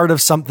 I'm part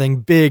of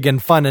something big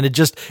and fun. And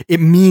it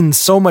means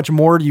so much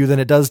more to you than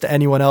it does to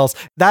anyone else.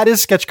 That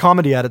is sketch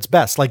comedy at its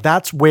best. Like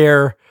that's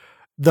where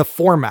the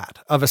format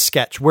of a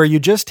sketch where you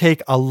just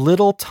take a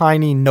little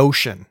tiny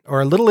notion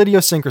or a little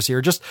idiosyncrasy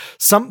or just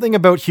something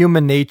about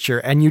human nature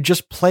and you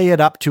just play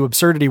it up to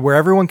absurdity where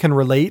everyone can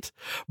relate,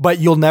 but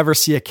you'll never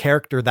see a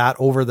character that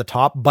over the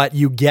top, but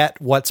you get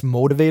what's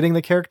motivating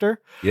the character.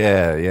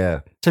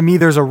 Yeah. To me,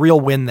 there's a real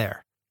win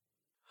there.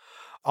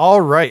 All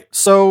right.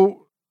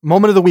 So,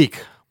 moment of the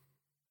week.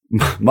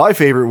 My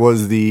favorite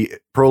was the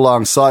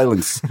prolonged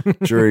silence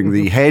during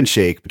the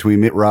handshake between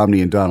Mitt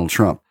Romney and Donald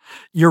Trump.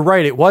 You're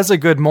right. It was a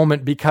good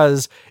moment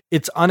because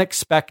it's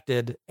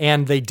unexpected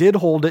and they did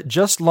hold it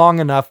just long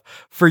enough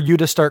for you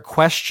to start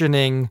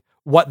questioning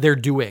what they're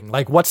doing.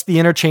 Like, what's the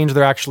interchange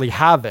they're actually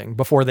having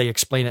before they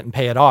explain it and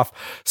pay it off.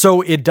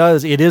 So it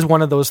is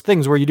one of those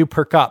things where you do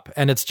perk up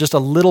and it's just a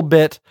little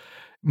bit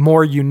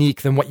more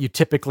unique than what you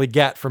typically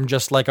get from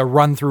just like a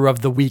run through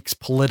of the week's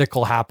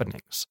political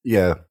happenings.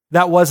 Yeah.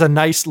 That was a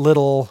nice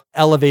little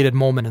elevated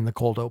moment in the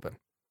cold open.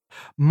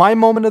 My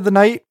moment of the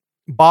night,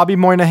 Bobby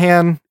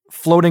Moynihan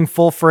floating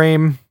full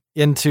frame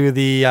into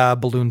the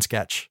balloon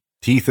sketch.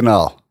 Teeth and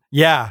all.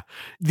 Yeah.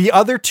 The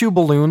other two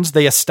balloons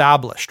they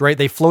established, right?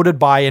 They floated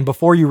by, and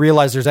before you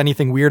realize there's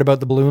anything weird about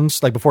the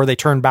balloons, like before they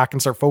turn back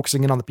and start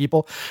focusing in on the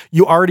people,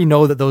 you already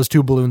know that those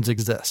two balloons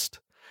exist.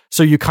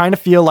 So you kind of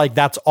feel like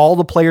that's all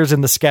the players in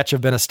the sketch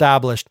have been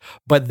established.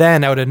 But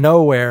then out of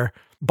nowhere,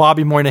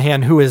 Bobby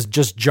Moynihan, who is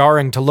just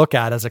jarring to look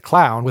at as a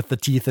clown with the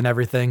teeth and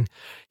everything,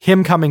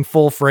 him coming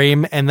full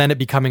frame and then it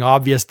becoming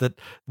obvious that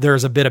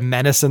there's a bit of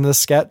menace in this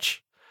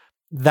sketch.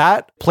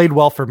 That played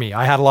well for me.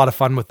 I had a lot of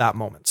fun with that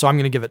moment. So I'm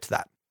going to give it to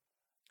that.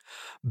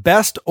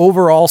 Best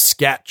overall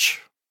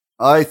sketch.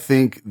 I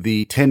think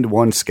the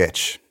 10-1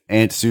 sketch,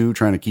 Aunt Sue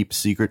trying to keep a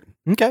secret.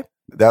 Okay.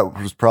 That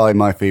was probably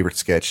my favorite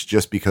sketch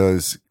just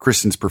because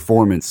Kristen's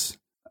performance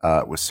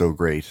was so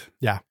great.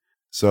 Yeah.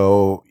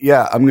 So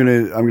yeah, I'm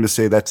gonna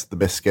say that's the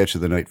best sketch of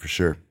the night for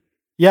sure.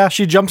 Yeah,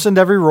 she jumps into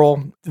every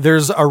role.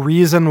 There's a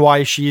reason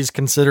why she's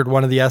considered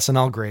one of the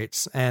SNL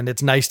greats, and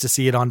it's nice to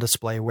see it on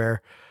display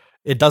where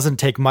it doesn't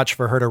take much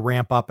for her to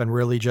ramp up and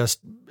really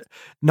just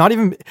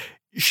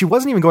she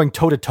wasn't even going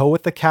toe to toe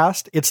with the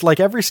cast. It's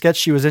like every sketch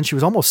she was in, she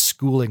was almost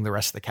schooling the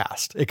rest of the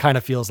cast. It kind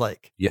of feels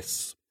like.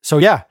 Yes. So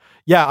yeah,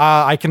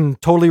 I can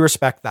totally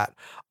respect that.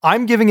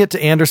 I'm giving it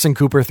to Anderson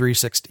Cooper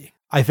 360.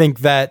 I think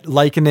that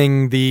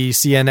likening the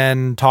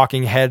CNN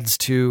talking heads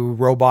to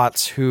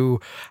robots who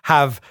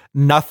have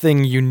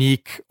nothing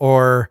unique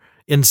or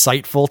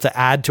insightful to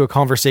add to a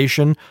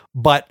conversation,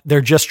 but they're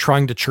just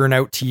trying to churn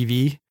out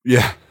TV.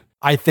 Yeah.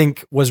 I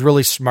think was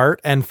really smart.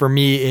 And for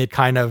me,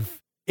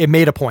 it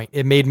made a point.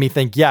 It made me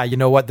think, yeah, you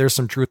know what? There's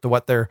some truth to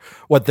what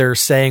they're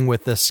saying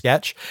with this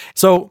sketch.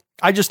 So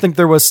I just think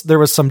there was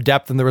some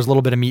depth and there was a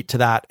little bit of meat to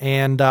that.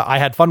 And I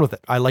had fun with it.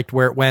 I liked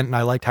where it went and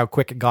I liked how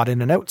quick it got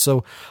in and out.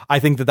 So I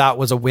think that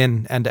was a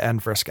win end to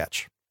end for a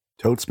sketch.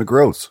 Totes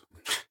McGroats.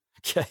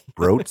 Okay.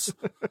 Broats.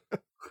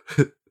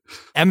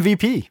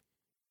 MVP.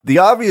 The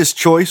obvious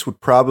choice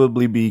would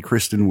probably be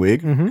Kristen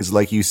Wiig, because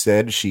like you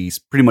said, she's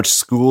pretty much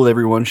schooled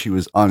everyone she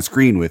was on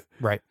screen with.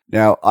 Right.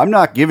 Now, I'm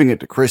not giving it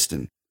to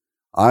Kristen.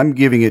 I'm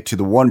giving it to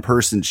the one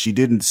person she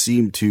didn't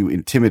seem to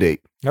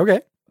intimidate.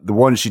 Okay. The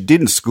one she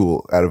didn't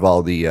school out of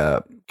all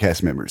the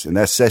cast members, and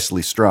that's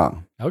Cecily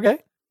Strong. Okay.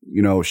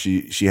 You know,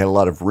 she had a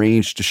lot of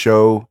range to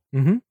show.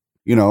 Mm-hmm.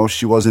 You know,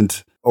 she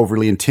wasn't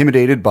overly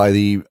intimidated by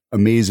the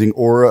amazing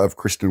aura of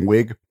Kristen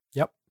Wiig.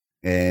 Yep.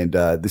 And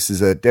this is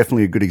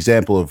definitely a good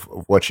example of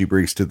what she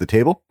brings to the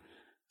table.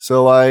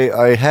 So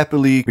I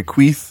happily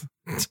bequeath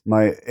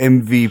my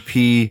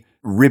MVP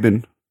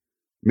ribbon.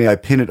 May I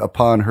pin it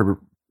upon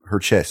her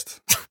chest.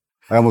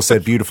 I almost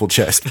said beautiful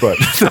chest, but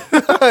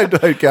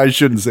I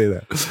shouldn't say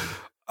that.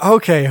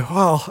 Okay,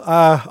 well,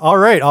 all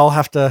right. I'll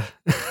have to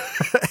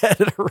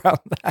edit around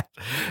that.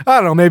 I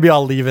don't know. Maybe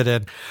I'll leave it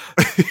in.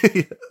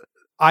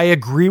 I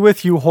agree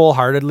with you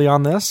wholeheartedly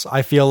on this.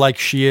 I feel like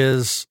she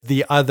is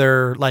the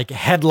other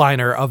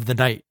headliner of the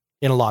night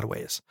in a lot of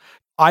ways.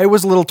 I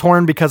was a little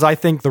torn because I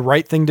think the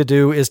right thing to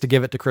do is to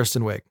give it to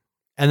Kristen Wiig.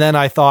 And then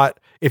I thought,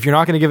 if you're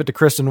not going to give it to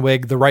Kristen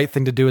Wiig, the right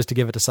thing to do is to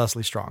give it to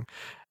Cecily Strong.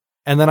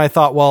 And then I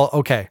thought, well,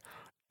 okay,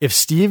 if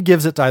Steve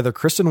gives it to either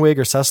Kristen Wiig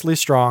or Cecily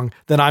Strong,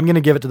 then I'm going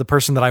to give it to the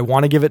person that I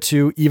want to give it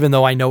to, even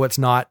though I know it's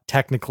not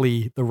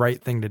technically the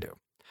right thing to do.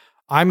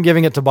 I'm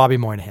giving it to Bobby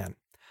Moynihan.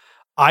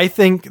 I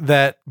think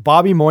that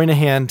Bobby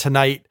Moynihan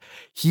tonight,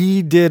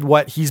 he did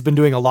what he's been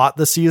doing a lot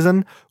this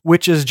season,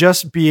 which is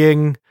just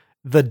being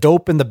the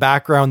dope in the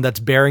background that's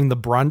bearing the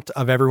brunt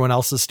of everyone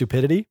else's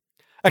stupidity,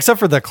 except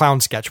for the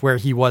clown sketch where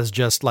he was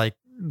just like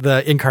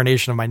the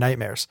incarnation of my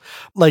nightmares.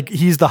 Like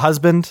he's the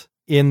husband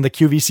in the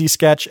QVC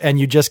sketch, and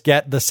you just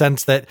get the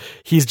sense that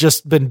he's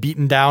just been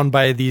beaten down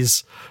by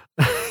these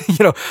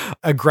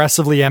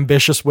aggressively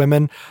ambitious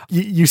women.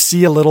 You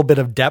see a little bit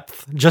of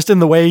depth just in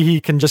the way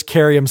he can just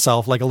carry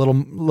himself, like a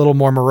little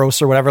more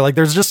morose or whatever. Like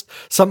there's just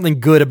something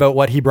good about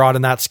what he brought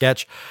in that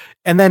sketch.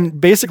 And then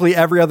basically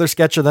every other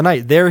sketch of the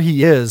night, there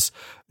he is,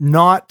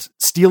 not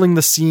stealing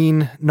the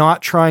scene,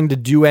 not trying to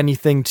do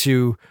anything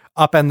to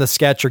upend the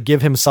sketch or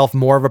give himself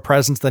more of a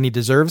presence than he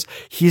deserves.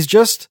 He's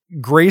just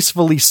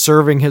gracefully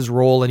serving his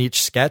role in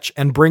each sketch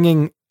and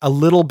bringing a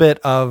little bit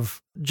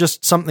of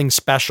just something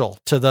special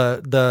to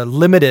the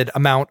limited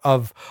amount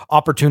of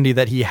opportunity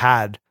that he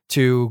had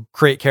to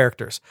create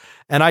characters.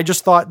 And I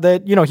just thought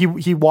that,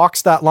 he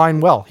walks that line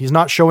well. He's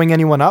not showing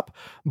anyone up,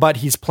 but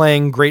he's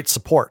playing great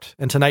support.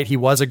 And tonight he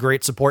was a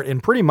great support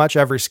in pretty much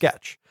every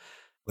sketch.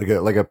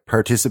 Like a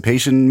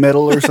participation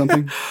medal or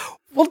something?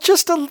 Well,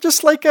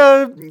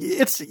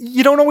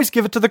 you don't always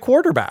give it to the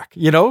quarterback,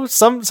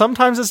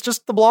 sometimes it's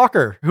just the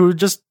blocker who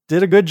just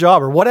did a good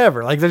job or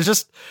whatever. Like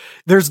there's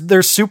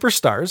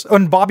superstars.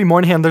 And Bobby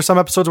Moynihan, there's some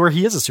episodes where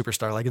he is a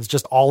superstar. Like it's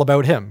just all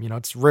about him,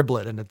 it's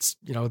Riblet and it's,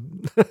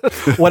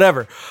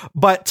 whatever.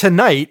 But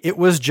tonight it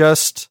was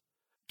just,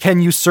 can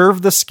you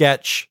serve the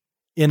sketch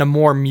in a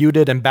more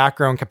muted and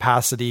background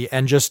capacity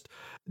and just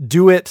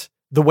do it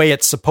the way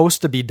it's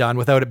supposed to be done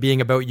without it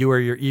being about you or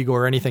your ego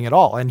or anything at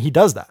all. And he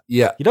does that.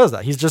 Yeah. He does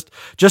that. He's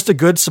just a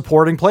good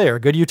supporting player, a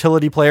good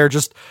utility player.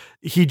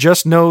 He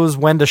just knows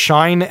when to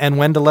shine and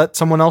when to let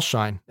someone else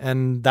shine.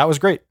 And that was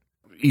great.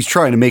 He's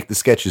trying to make the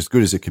sketch as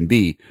good as it can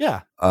be.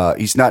 Yeah.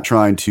 He's not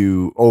trying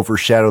to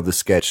overshadow the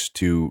sketch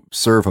to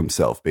serve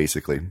himself,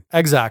 basically.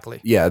 Exactly.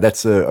 Yeah,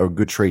 that's a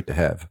good trait to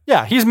have.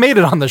 Yeah, he's made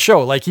it on the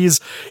show. Like he's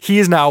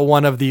now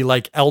one of the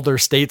elder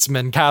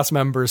statesman cast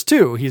members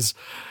too. He's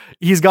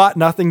got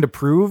nothing to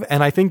prove.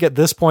 And I think at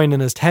this point in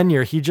his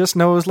tenure, he just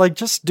knows,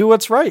 just do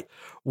what's right.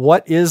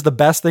 What is the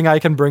best thing I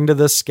can bring to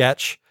this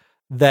sketch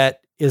that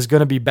is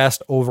going to be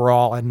best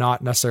overall and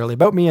not necessarily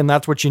about me? And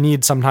that's what you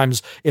need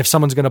sometimes if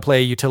someone's going to play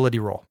a utility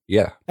role.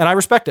 Yeah. And I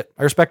respect it.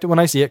 I respect it when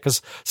I see it,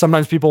 because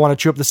sometimes people want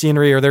to chew up the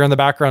scenery or they're in the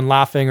background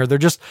laughing, or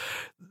there's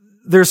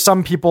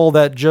some people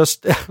that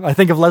just, I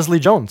think of Leslie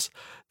Jones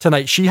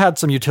tonight. She had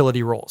some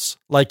utility roles,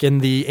 like in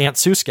the Aunt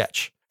Sue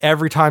sketch.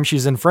 Every time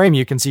she's in frame,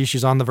 you can see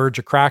she's on the verge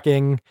of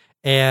cracking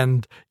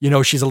and,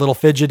 she's a little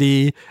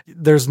fidgety.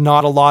 There's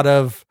not a lot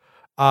of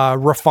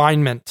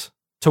refinement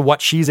to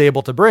what she's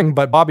able to bring.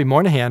 But Bobby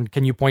Moynihan,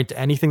 can you point to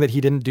anything that he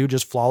didn't do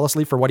just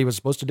flawlessly for what he was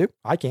supposed to do?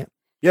 I can't.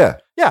 Yeah.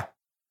 Yeah.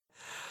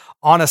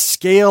 On a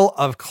scale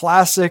of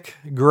classic,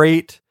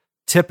 great,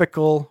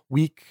 typical,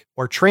 weak,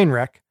 or train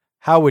wreck,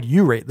 how would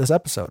you rate this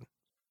episode?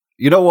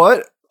 You know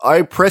what?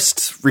 I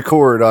pressed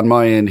record on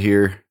my end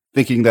here,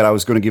 thinking that I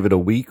was going to give it a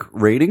weak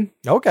rating.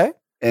 Okay.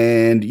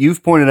 And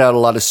you've pointed out a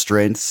lot of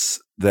strengths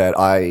that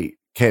I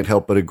can't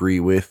help but agree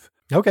with.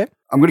 Okay.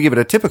 I'm going to give it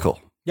a typical.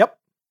 Yep.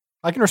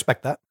 I can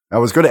respect that. I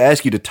was going to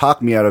ask you to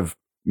talk me out of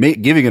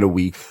giving it a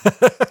weak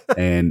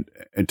and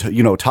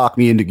talk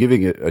me into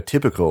giving it a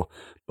typical,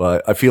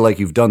 but I feel like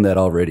you've done that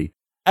already.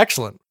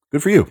 Excellent.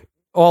 Good for you.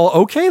 Well,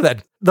 okay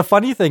then. The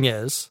funny thing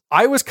is,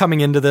 I was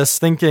coming into this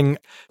thinking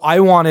I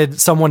wanted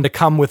someone to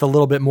come with a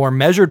little bit more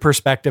measured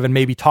perspective and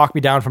maybe talk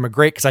me down from a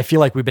great, because I feel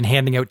like we've been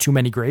handing out too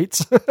many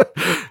greats.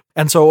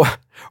 And so,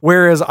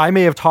 whereas I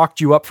may have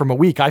talked you up from a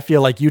weak, I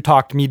feel like you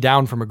talked me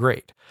down from a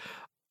great.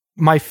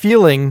 My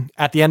feeling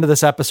at the end of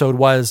this episode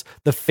was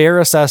the fair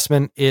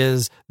assessment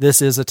is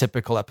this is a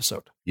typical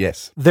episode.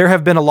 Yes. There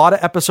have been a lot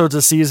of episodes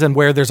this season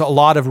where there's a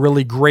lot of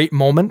really great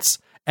moments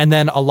and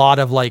then a lot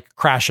of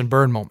crash and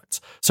burn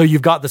moments. So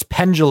you've got this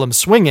pendulum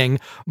swinging,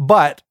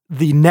 but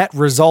the net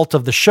result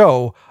of the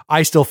show,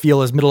 I still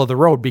feel is middle of the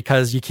road,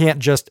 because you can't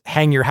just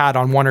hang your hat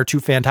on one or two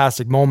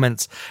fantastic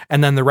moments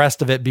and then the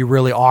rest of it be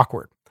really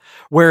awkward.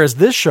 Whereas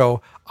this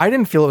show, I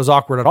didn't feel it was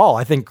awkward at all.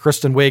 I think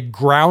Kristen Wiig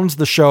grounds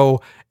the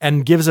show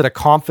and gives it a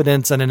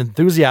confidence and an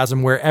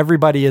enthusiasm where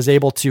everybody is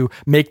able to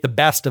make the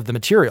best of the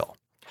material.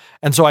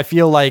 And so I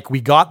feel like we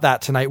got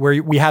that tonight,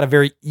 where we had a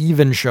very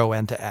even show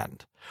end to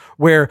end,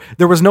 where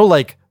there was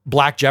no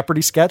Black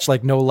Jeopardy sketch,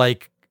 no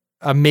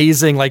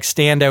amazing,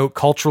 standout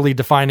culturally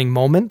defining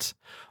moment,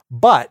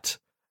 but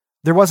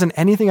there wasn't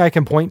anything I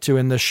can point to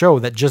in this show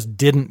that just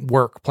didn't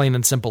work, plain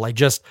and simple.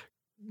 Just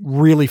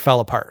really fell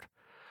apart.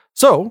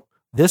 So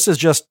this is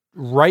just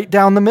right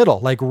down the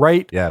middle,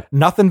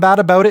 nothing bad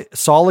about it.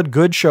 Solid,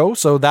 good show.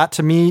 So that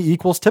to me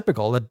equals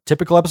typical. The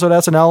typical episode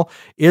of SNL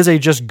is a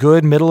just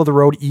good, middle of the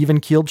road,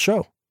 even keeled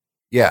show.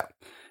 Yeah.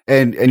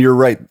 And you're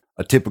right.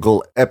 A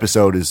typical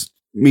episode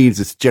means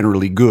it's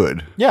generally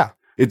good. Yeah.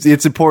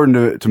 It's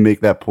important to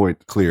make that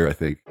point clear, I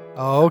think.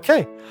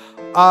 Okay.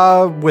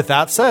 With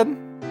that said,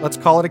 let's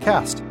call it a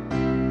cast.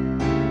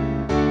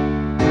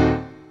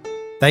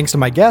 Thanks to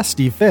my guest,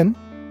 Steve Finn.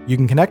 You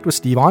can connect with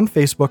Steve on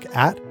Facebook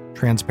at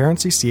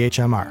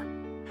TransparencyCHMR.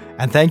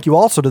 And thank you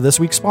also to this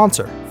week's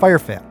sponsor,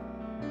 FireFan.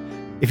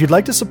 If you'd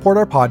like to support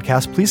our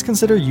podcast, please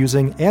consider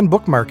using and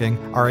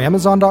bookmarking our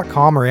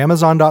Amazon.com or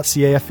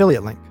Amazon.ca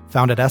affiliate link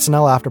found at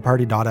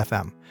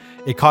snlafterparty.fm.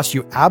 It costs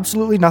you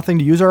absolutely nothing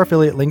to use our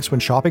affiliate links when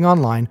shopping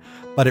online,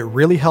 but it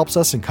really helps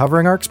us in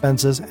covering our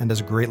expenses and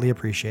is greatly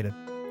appreciated.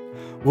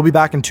 We'll be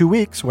back in 2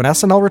 weeks when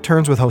SNL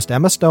returns with host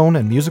Emma Stone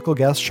and musical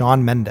guest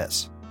Shawn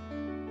Mendes.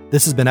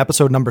 This has been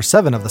episode number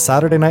 7 of the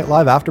Saturday Night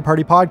Live After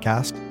Party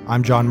podcast.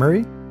 I'm John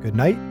Murray. Good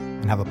night,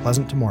 and have a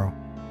pleasant tomorrow.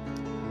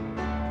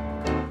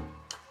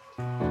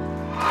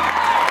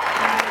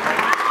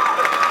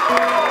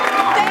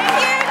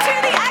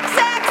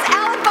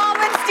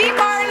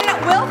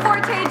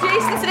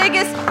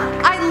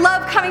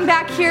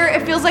 Back here,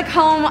 it feels like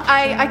home.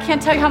 I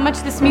can't tell you how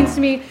much this means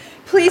to me.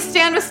 Please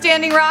stand with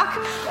Standing Rock.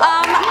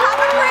 Have a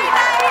great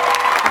night.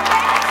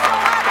 Thank you so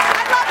much.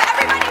 I love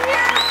everybody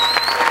here.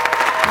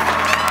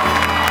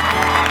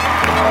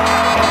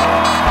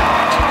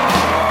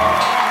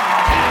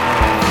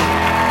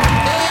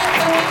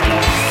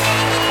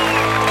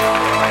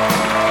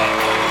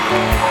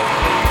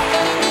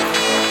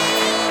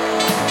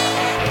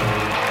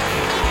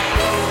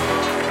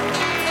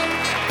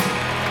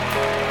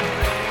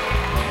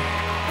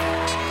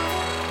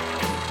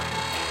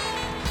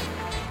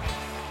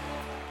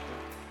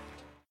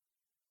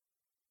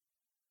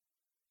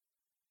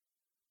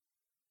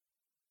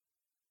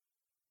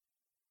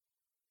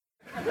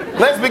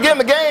 Let's begin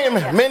the game.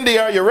 Mindy,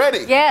 are you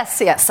ready?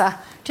 Yes.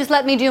 Just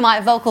let me do my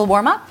vocal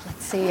warm-up.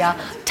 Let's see.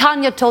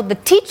 Tanya told the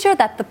teacher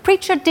that the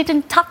preacher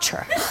didn't touch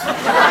her.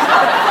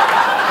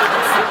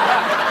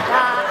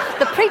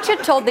 The preacher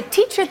told the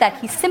teacher that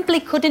he simply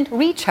couldn't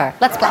reach her.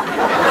 Let's go.